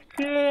crate.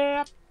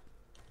 Yeah.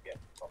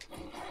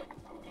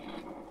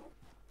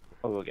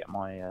 I will get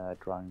my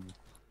drone.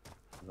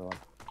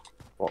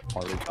 What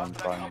my recon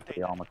drone into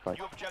the armor crate.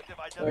 New objective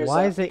Where identified. is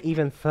Why that? is it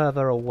even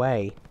further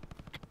away?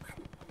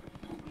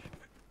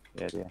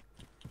 Yeah.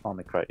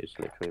 Armor crate is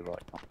literally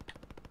right now.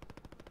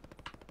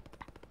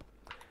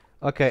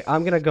 Okay,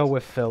 I'm gonna go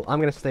with Phil. I'm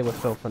gonna stay with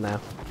Phil for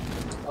now.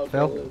 I'll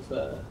Phil?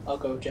 I'll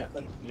go with Jack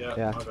then. Yeah.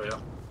 Yeah. Okay, yeah.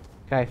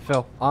 Okay,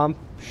 Phil. I'm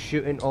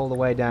shooting all the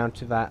way down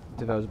to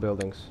those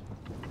buildings.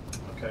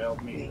 Okay, I'll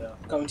meet you there.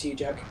 Coming to you,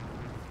 Jack.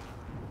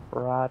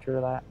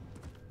 Roger that.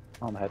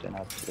 I'm heading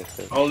over to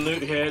this. I'll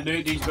loot here.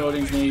 Loot these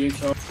buildings near you.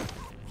 So.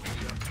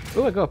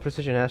 Ooh, I got a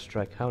precision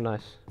airstrike. How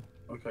nice.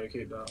 Okay,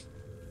 keep that.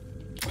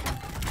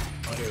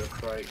 I hear a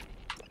crate.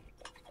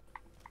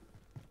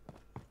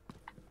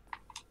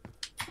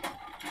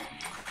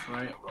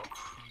 Right, I've got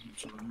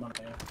some money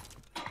here.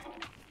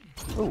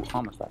 Ooh,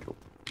 armor satchel.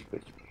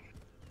 Good.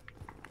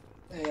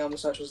 Hey, armor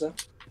satchel's there.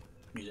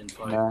 He's in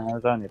fight. No,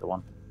 there's only the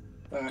one.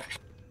 Alright.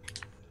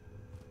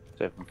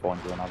 See if I can find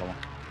you another one.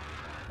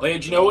 Oh yeah,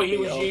 do you know what he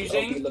was I'll be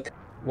using? looking.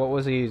 What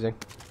was he using?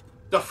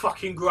 The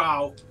fucking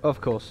growl.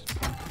 Of course.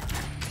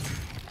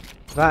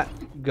 That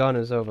gun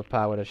is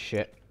overpowered as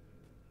shit.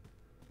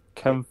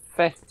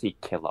 Confetti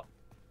killer.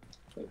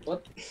 Wait,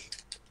 what?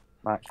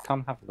 Right,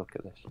 come have a look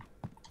at this.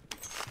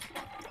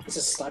 Is this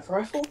a sniper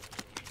rifle?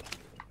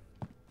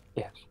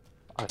 Yes.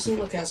 I Doesn't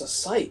look like it has a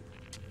sight.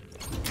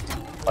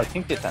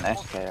 think it's an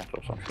SKS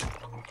or something.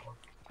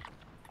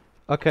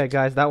 Okay,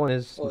 guys, that one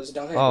is. Oh, is it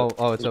down here?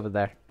 Oh, it's over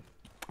there.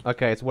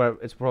 Okay, it's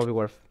probably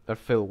where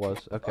Phil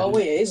was. Okay. Oh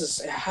wait, it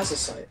has a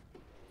sight.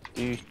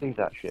 Do you see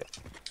that shit?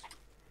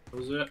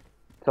 Was it?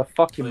 It's a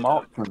fucking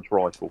marksman's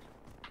rifle.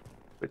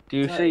 But do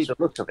you That see is- the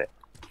look of it?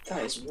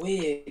 That is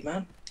weird,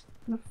 man.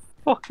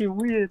 Fucking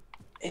weird.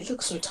 It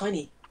looks so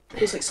tiny.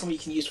 It looks like something you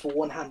can use for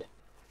one hand.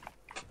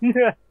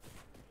 Yeah.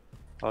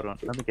 Hold on,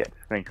 let me get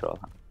a screenshot of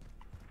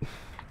that.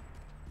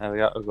 There we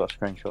go, I've got a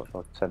screenshot so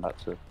I can send that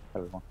to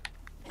everyone.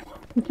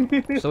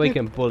 So we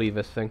can bully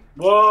this thing.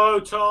 Whoa,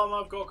 Tom,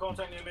 I've got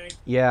contact near me.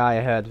 Yeah, I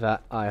heard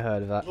that. I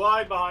heard that.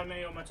 Right behind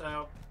me on my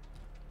tail.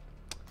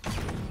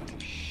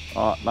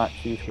 Alright, Max,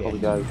 you should probably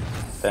go.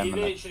 He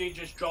literally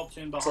just dropped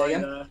in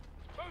behind there.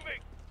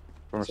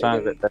 From the sound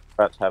of it, they're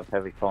about to have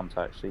heavy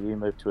contact, so you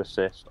move to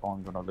assist.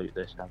 I'm gonna loot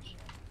this house.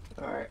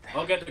 Alright.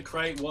 I'll get the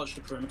crate, watch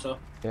the perimeter.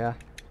 Yeah.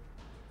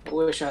 I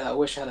wish I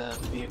had a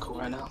vehicle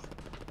right now.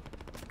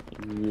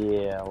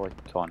 Yeah, I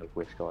kind of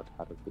wish I'd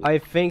had a vehicle. I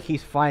think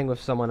he's fighting with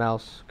someone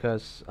else,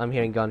 because I'm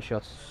hearing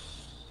gunshots.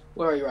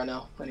 Where are you right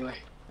now, anyway?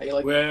 Are you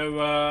like...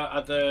 We're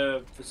at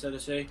the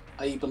facility.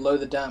 Are you below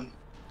the dam?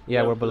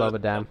 Yeah, we're below the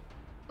dam.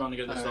 Trying to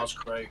get this Alright. last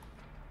crate.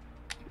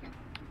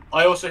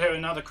 I also hear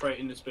another crate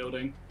in this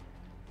building.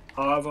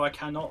 However, I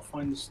cannot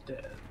find the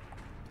stairs.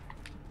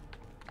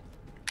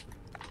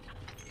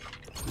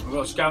 I've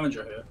got a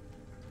scavenger here.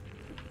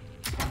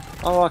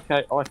 Oh,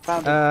 okay. I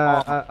found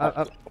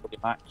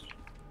Max.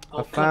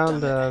 Oh,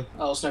 found, goddammit.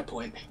 Oh, there's no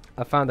point.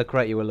 I found the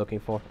crate you were looking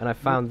for, and I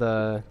found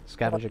the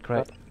scavenger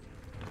crate.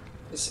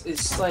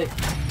 It's like...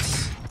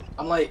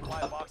 I'm like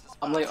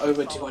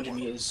over 200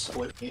 meters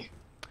away from you.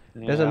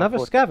 There's another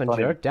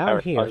scavenger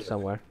down here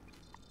somewhere.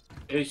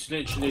 It's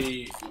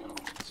literally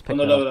Let's pick on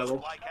the it lower up. level.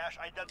 Supply cache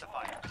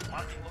identifier.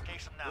 Marking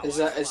location now.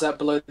 Is that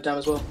below the dam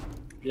as well?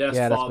 Yes,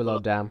 Yeah, that's far below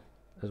above. dam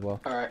as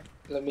well. Alright,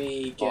 let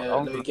me get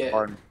I'm a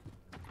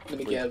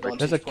vantage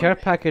There's a care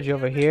package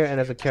over here, and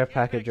there's a care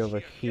package over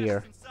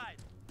here.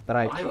 That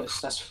I...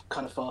 That's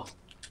kind of far.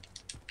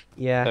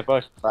 Yeah. They're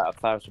both about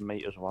 1,000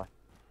 meters away.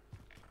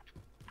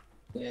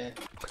 Yeah.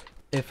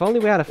 If only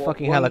we had a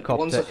fucking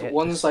helicopter.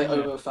 One's like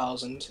over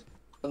 1,000.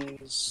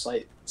 One's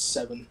like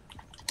 7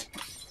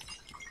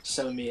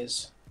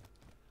 meters.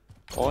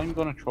 I'm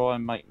gonna try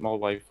and make my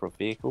way for a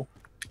vehicle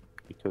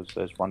because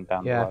there's one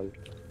down Yeah. the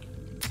road,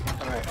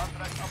 Alright.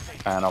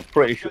 and I'm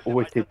pretty sure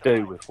we could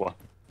do with one.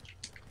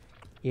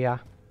 Yeah.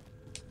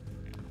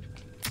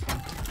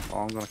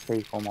 I'm gonna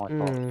keep on my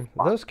phone.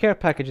 Those care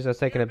packages are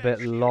taking a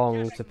bit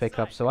long to pick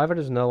up, so either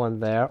there's no one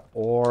there,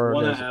 or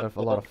One there's at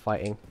a lot of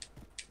fighting.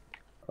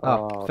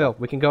 Oh, Phil,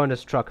 we can go in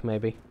this truck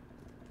maybe.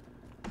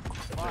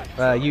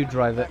 You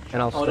drive it,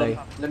 and I'll Hold stay.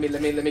 on. Let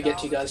me get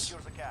to you guys.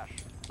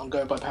 I'm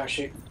going by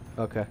parachute.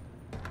 Okay.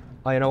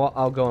 Oh, you know what?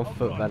 I'll go on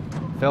foot then.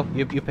 Phil,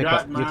 you pick Yeah,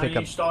 up. man, You pick you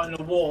up. starting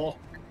a war.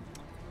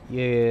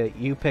 Yeah,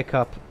 you pick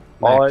up.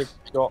 Max.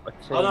 I've got a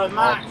team. Oh no,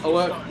 Max!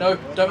 Oh, no,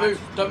 don't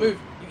move, you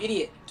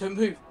idiot. Don't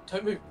move.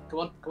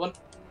 Come on.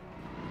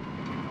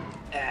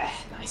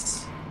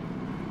 Nice.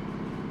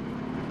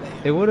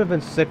 It would have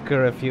been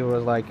sicker if you were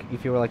like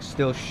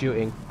still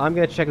shooting. I'm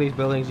gonna check these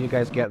buildings. You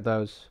guys get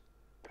those.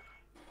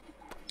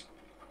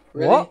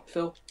 Really, What?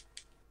 Phil?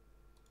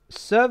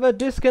 Server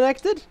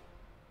disconnected?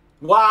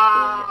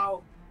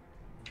 Wow!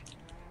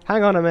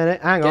 Hang on a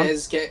minute. Hang on.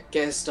 Get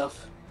his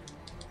stuff.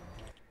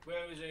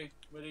 Where is he?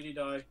 Where did he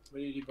die?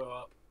 Where did he blow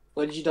up?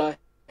 Where did you die?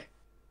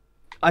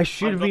 I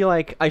should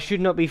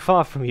not be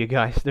far from you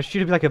guys. There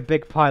should be like a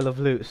big pile of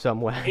loot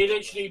somewhere. He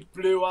literally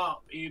blew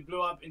up. He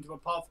blew up into a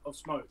puff of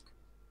smoke.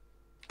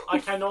 I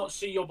cannot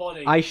see your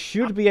body. I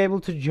should be able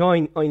to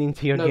join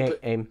into your No,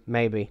 but- game,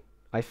 maybe.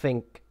 I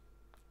think.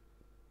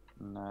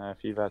 No,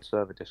 if you've had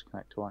server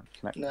disconnect, I won't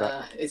connect Nah,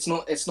 back. it's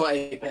not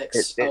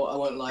Apex. I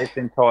won't lie. It's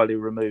entirely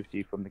removed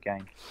you from the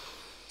game.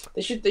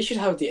 They should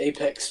have the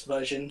Apex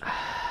version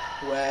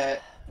where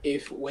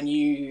if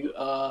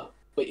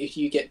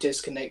you get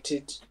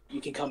disconnected, you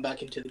can come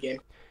back into the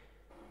game.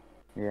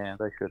 Yeah,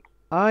 they should.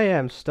 I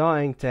am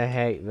starting to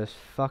hate this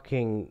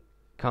fucking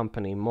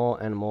company more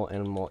and more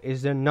and more.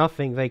 Is there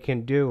nothing they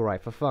can do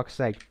right? For fuck's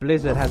sake,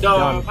 Blizzard has no,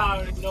 done.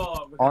 apparently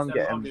not. Because I'm they're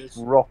getting obvious.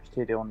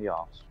 rocketed on the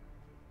arse.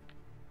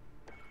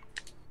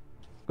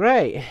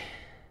 Great.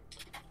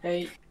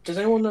 Hey, does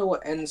anyone know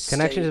what end state?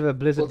 Connections of a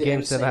Blizzard what the game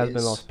end server has state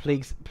been is? lost.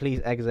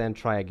 Please exit and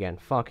try again.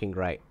 Fucking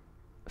great.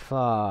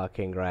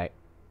 Fucking great.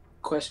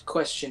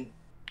 Question.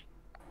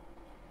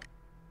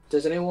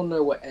 Does anyone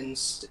know what end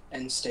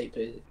state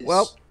is?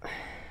 Well,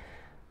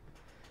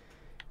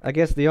 I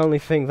guess the only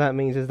thing that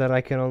means is that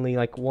I can only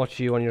like watch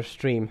you on your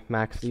stream,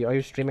 Max. Are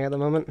you streaming at the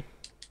moment?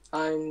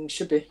 I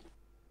should be.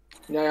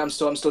 No, I'm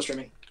still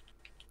streaming.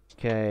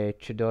 Okay,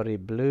 Chidori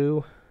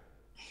Blue.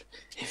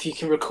 If you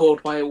can record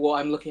what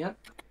I'm looking at.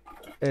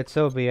 It's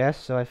OBS,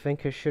 so I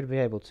think I should be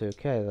able to.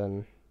 Okay,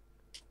 then.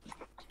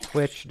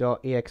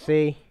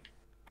 Twitch.exe.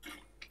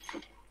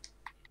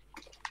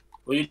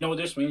 Well, you know what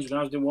this means. You're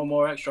gonna have to do one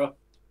more extra.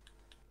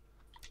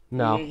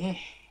 No.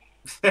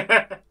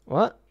 Mhm.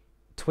 What?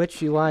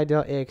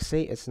 Twitch.ui.exe.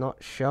 It's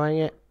not showing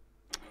it.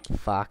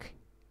 Fuck.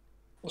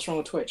 What's wrong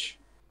with Twitch?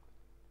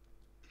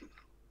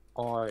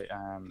 I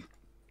am.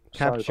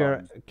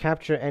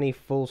 Capture any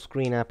full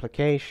screen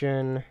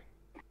application.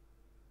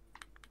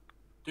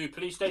 Dude,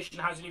 police station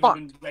hasn't even Fuck.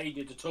 been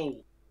raided at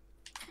all.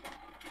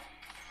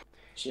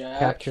 Jack.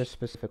 Capture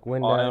specific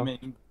window. I am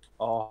in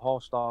a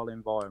hostile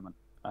environment,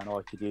 and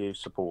I could use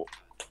support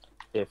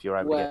if you're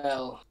able to get.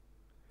 Well.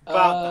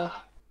 But-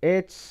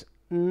 It's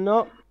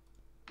not.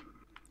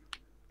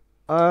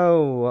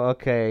 Oh,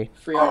 okay.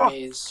 Free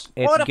armies.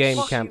 It's game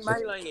camp.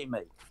 meleeing me?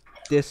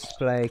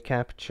 display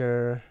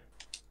capture.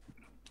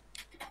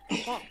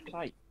 Fuck's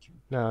sake.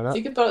 No, not.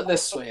 Think about it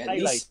this way. At They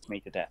least laced me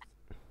to death.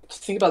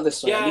 think about it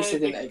this way. Yeah, At least they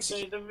didn't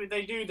execute.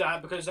 they do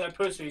that because they're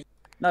pussies.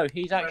 No,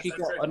 he's actually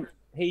That's got.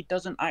 He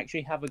doesn't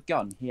actually have a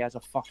gun. He has a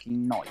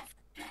fucking knife.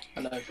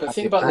 I know, but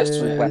think about it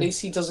this way. At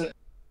least he doesn't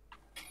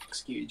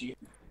execute you.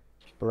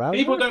 Browser?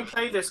 People don't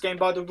play this game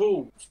by the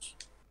rules.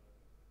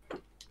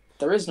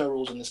 There is no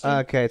rules in this game.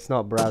 Okay, it's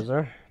not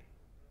browser.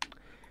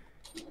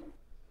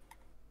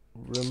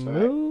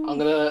 Remove. I'm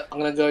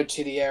gonna go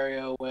to the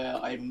area where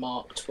I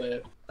marked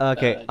where.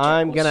 Okay, Jack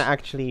I'm was. gonna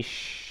actually.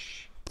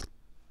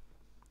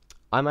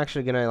 I'm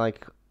actually gonna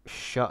like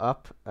shut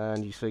up,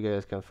 and you so you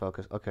guys can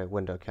focus. Okay,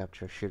 window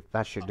capture.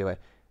 That should do it.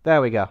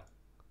 There we go.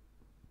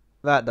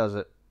 That does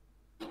it.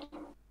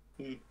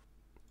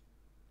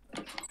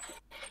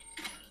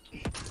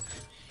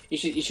 You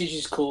should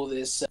just call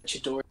this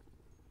Chidori.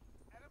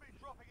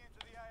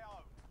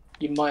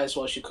 You might as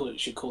well should call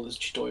this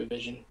Chidori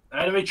Vision.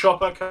 Enemy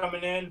chopper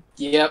coming in.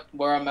 Yep,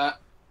 where I'm at.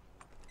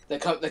 They're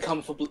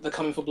coming for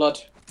blood.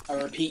 I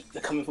repeat,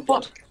 they're coming for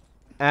blood.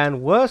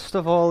 And worst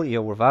of all,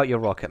 you're without your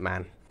rocket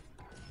man.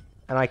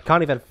 And I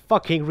can't even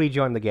fucking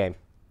rejoin the game.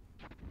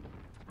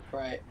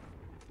 Right.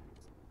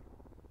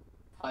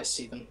 I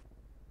see them.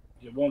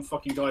 Yeah, one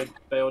fucking guy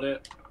bailed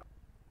it.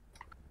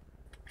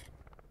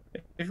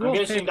 If I'm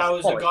guessing that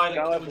was the guy that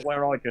go over killed-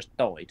 where I just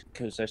died,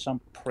 because there's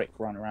some prick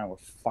running around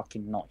with a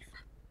fucking knife.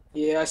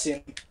 Yeah, I see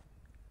him.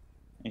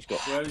 He's got.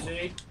 Where is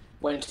he?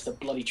 Went into the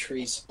bloody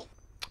trees.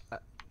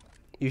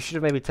 You should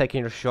have maybe taken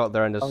your shot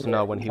there in the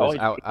snow when he was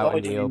out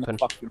in the open.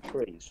 fucking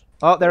trees.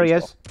 Oh, there he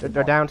is.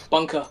 They're down.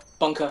 Bunker.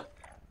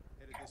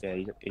 Yeah,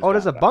 he's Oh,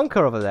 there's a down there.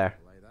 bunker over there.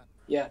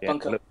 Yeah, Yeah,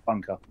 bunker. look,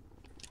 bunker.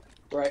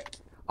 Right.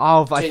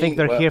 Oh, I think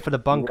they're Where- here for the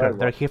bunker. where-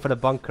 They're here for the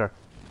bunker.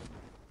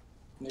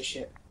 No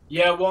shit.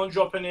 Yeah, one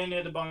dropping in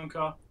near the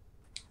bunker.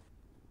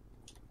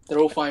 They're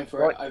all fine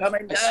for it. Right,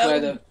 coming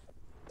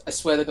I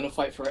swear they're gonna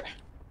fight for it.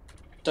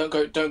 Don't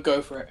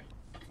go for it.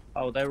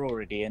 Oh, they're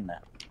already in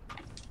there.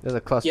 There's a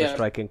cluster Yeah.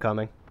 strike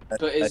incoming.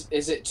 But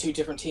is it two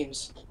different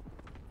teams?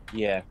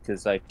 Yeah,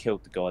 because they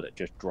killed the guy that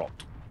just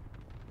dropped.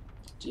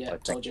 Yeah, I I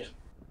told you.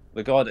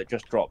 The guy that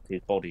just dropped,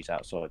 his body's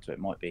outside, so it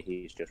might be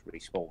he's just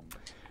respawned.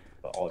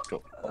 But I've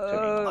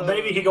dropped.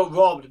 Maybe he got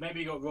robbed. Maybe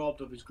he got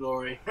robbed of his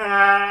glory.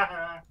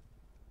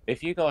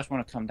 If you guys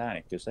want to come down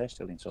here, because they're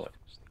still inside.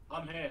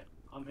 I'm here.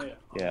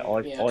 Yeah,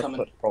 I've coming.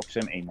 put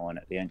proximity mine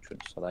at the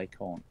entrance, so they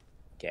can't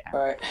get out.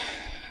 Alright.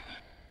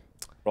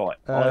 Right,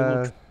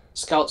 I will.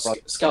 Scouts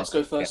Right.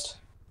 go first.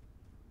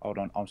 Hold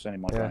on, I'm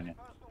sending my Yeah. drone in.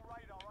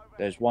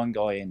 There's one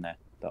guy in there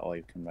that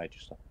I can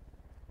register.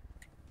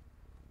 Yeah,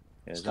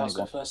 there's Scouts only go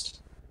one.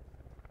 first.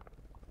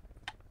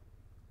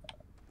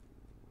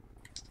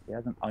 He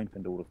hasn't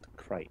opened all of the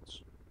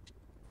crates.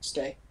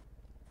 Stay.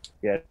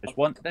 Yeah,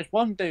 there's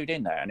one dude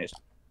in there, and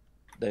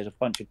there's a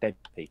bunch of dead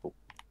people.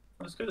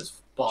 Let's get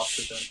this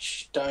bastard then.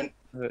 Shh, don't.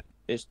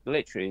 It's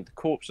literally the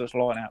corpse that's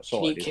lying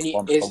outside.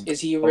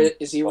 Is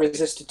he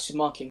resisted to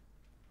marking?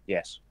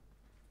 Yes,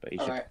 but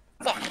he's Alright.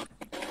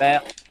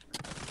 there.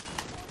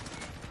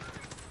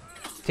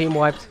 Team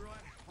wiped.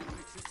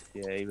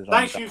 Yeah, he was.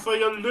 Thank on you for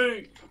your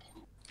loot.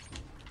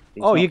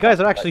 He's Oh, not you guys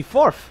are that actually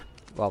fourth.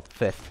 Well,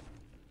 fifth.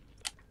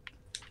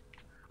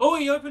 Oh,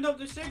 he opened up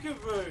the second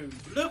room.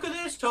 Look at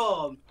this,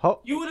 Tom. Oh,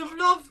 You would have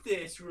loved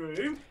this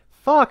room.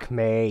 fuck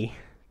me.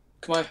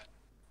 Come on.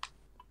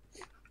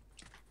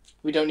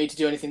 We don't need to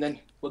do anything then.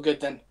 We're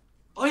good then.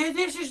 Oh yeah,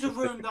 this is the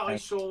room that I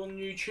saw on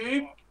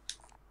YouTube.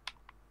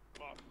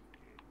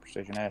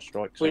 precision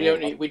airstrikes.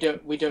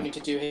 We don't need to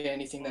do here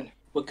anything then.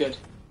 We're good.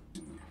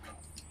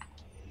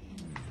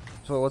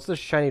 So what's the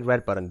shiny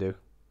red button do?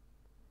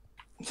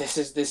 This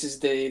is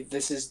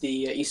the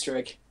Easter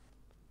egg.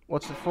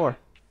 What's it for?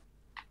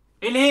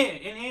 In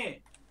here.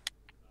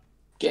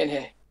 Get in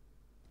here.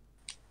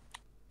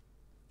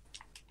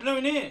 No,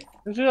 in here.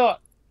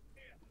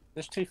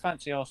 There's two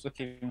fancy ass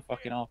looking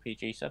fucking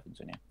RPG 7s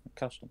in here,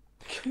 custom.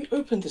 Can we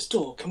open this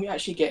door? Can we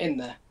actually get in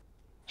there?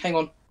 Hang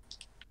on.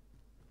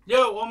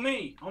 Yo, on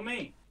me.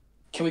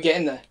 Can we get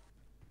in there?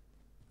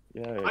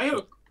 Yeah. I have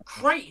a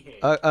crate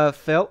here.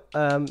 Phil,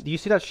 do you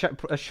see that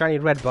shiny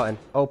red button?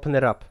 Open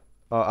it up.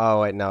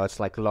 Oh wait, no, it's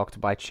like locked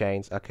by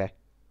chains. Okay.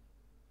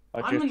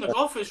 I'm in the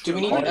office Do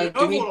we room.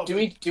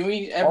 need do we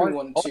need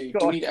everyone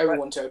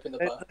to open the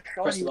button?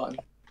 Press the button.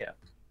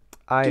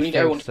 I Do we need think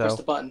everyone to so. press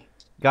the button?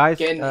 Guys,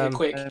 Get in here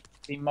quick.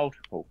 Be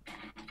multiple.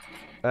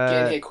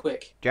 Get in here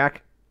quick.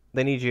 Jack,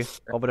 they need you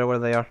over there where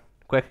they are.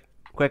 Quick,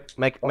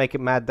 make it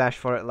mad dash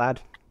for it,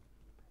 lad.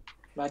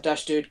 Mad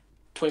dash, dude.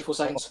 24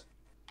 seconds.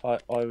 I'm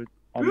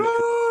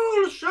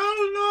You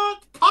shall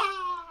not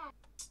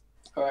pass.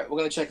 Alright, we're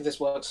gonna check if this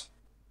works.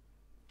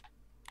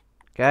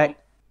 Okay.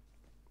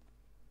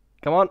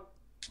 Come on.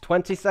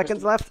 20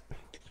 seconds left.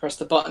 Press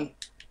the button.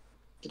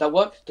 Did that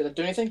work? Did it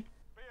do anything?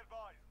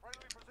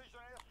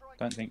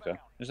 don't think so.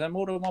 Is there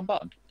more than one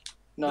button?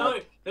 No,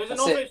 there's an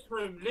That's it. office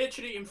room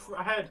literally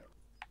ahead.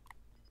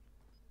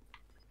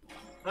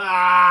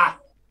 Ah!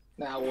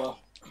 Nah, well.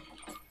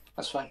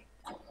 That's fine.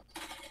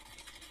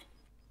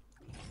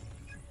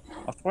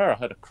 I swear I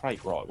heard a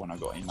crate right when I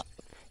got in.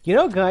 You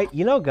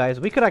know, guys,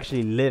 we could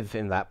actually live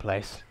in that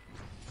place.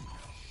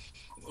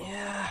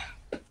 Yeah.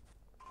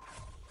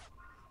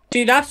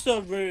 See, that's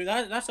a room.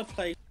 That's a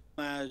place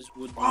as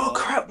would. Oh love.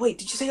 crap! Wait,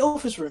 did you say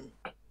office room?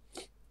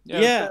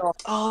 Yeah.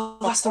 Oh,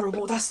 that's the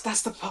reward.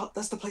 That's the part.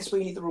 That's the place where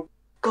you need the reward.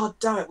 God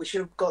damn it! We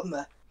should have gotten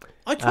there.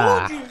 I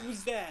told you it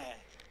was there.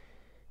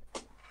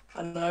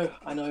 I know.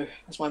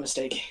 That's my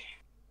mistake.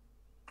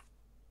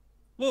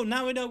 Well,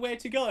 now we know where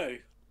to go.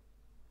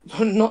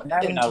 Not Now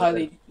we know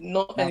entirely,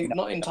 not Now we know.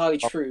 not entirely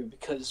true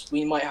because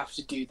we might have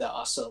to do that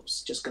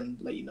ourselves. Just gonna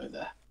let you know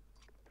there.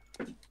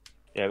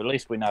 Yeah, at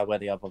least we know where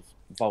the other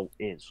vault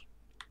is.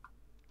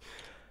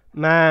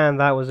 Man,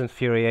 that was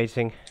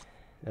infuriating.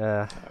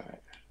 Alright.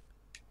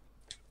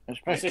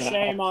 It's a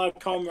shame our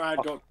comrade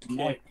got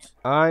kicked.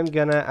 I'm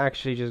gonna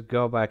actually just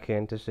go back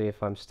in to see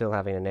if I'm still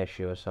having an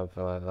issue or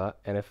something like that.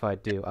 And if I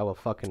do, I will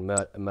fucking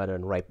murder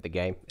and rape the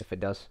game if it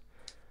does.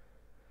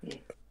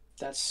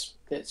 That's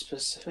a bit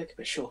specific,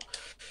 but sure.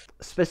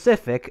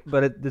 Specific,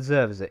 but it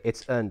deserves it.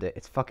 It's earned it.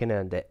 It's fucking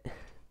earned it.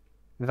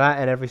 That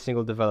and every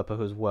single developer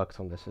who's worked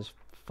on this is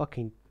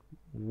fucking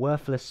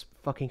worthless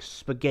fucking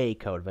spaghetti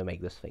code they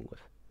make this thing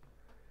with.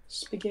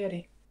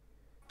 Spaghetti.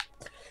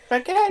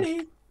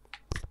 Spaghetti.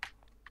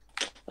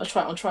 I'll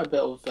try a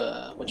bit of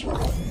what you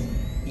call it.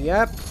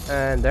 Yep,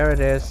 and there it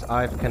is.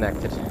 I've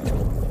connected.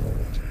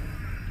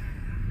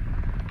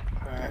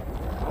 Alright.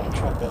 I'll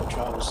try a bit of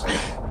trials.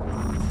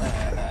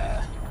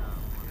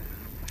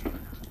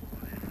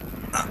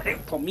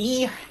 For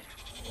me.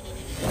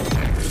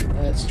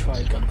 Let's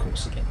try gun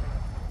course again.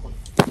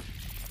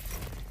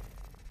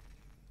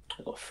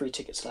 I've got 3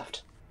 tickets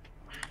left.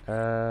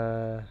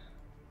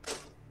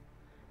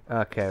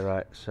 Okay,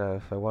 right. So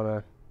if I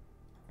wanna.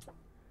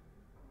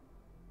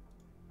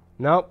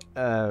 Nope.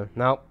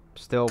 Nope.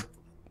 Still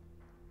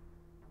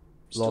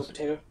lost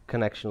Potato?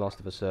 connection. Lost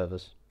to the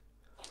servers.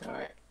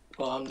 Alright.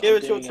 Well, I'm Give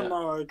it till doing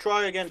tomorrow.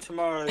 Try again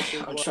tomorrow.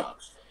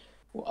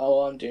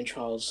 I'm doing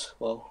trials.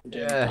 Well, I'm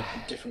doing Yeah.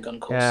 a different gun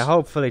course. Yeah.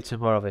 Hopefully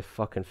tomorrow they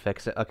fucking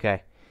fix it.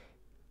 Okay.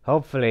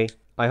 Hopefully.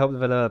 I hope the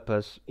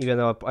developers, even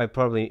though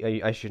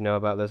I should know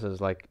about this as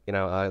like, you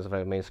know, as a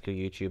very mainstream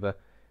YouTuber,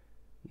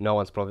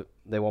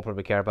 they won't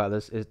probably care about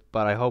this,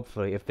 but I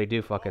hopefully, if they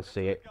do fucking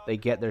see it, they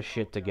get their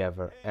shit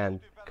together,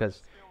 and,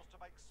 because,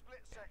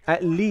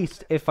 at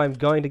least, if I'm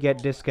going to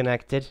get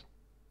disconnected,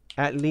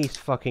 at least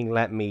fucking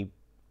let me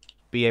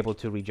be able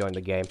to rejoin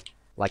the game,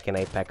 like in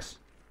Apex.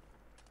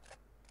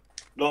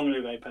 Long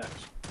live Apex.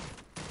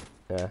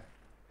 Yeah.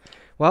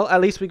 Well,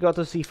 at least we got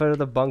to see further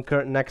the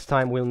bunker. Next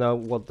time we'll know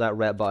what that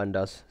red button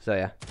does. So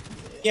yeah.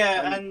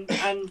 Yeah, and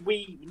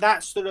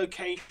that's the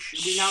location.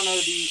 We now know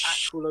the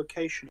actual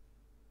location.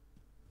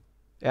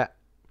 Yeah.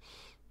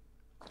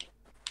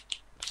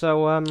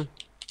 So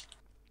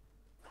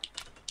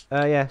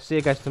yeah. See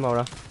you guys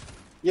tomorrow.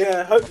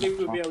 Yeah, hopefully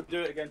we'll be able to do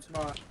it again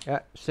tomorrow. Yeah.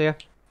 See ya.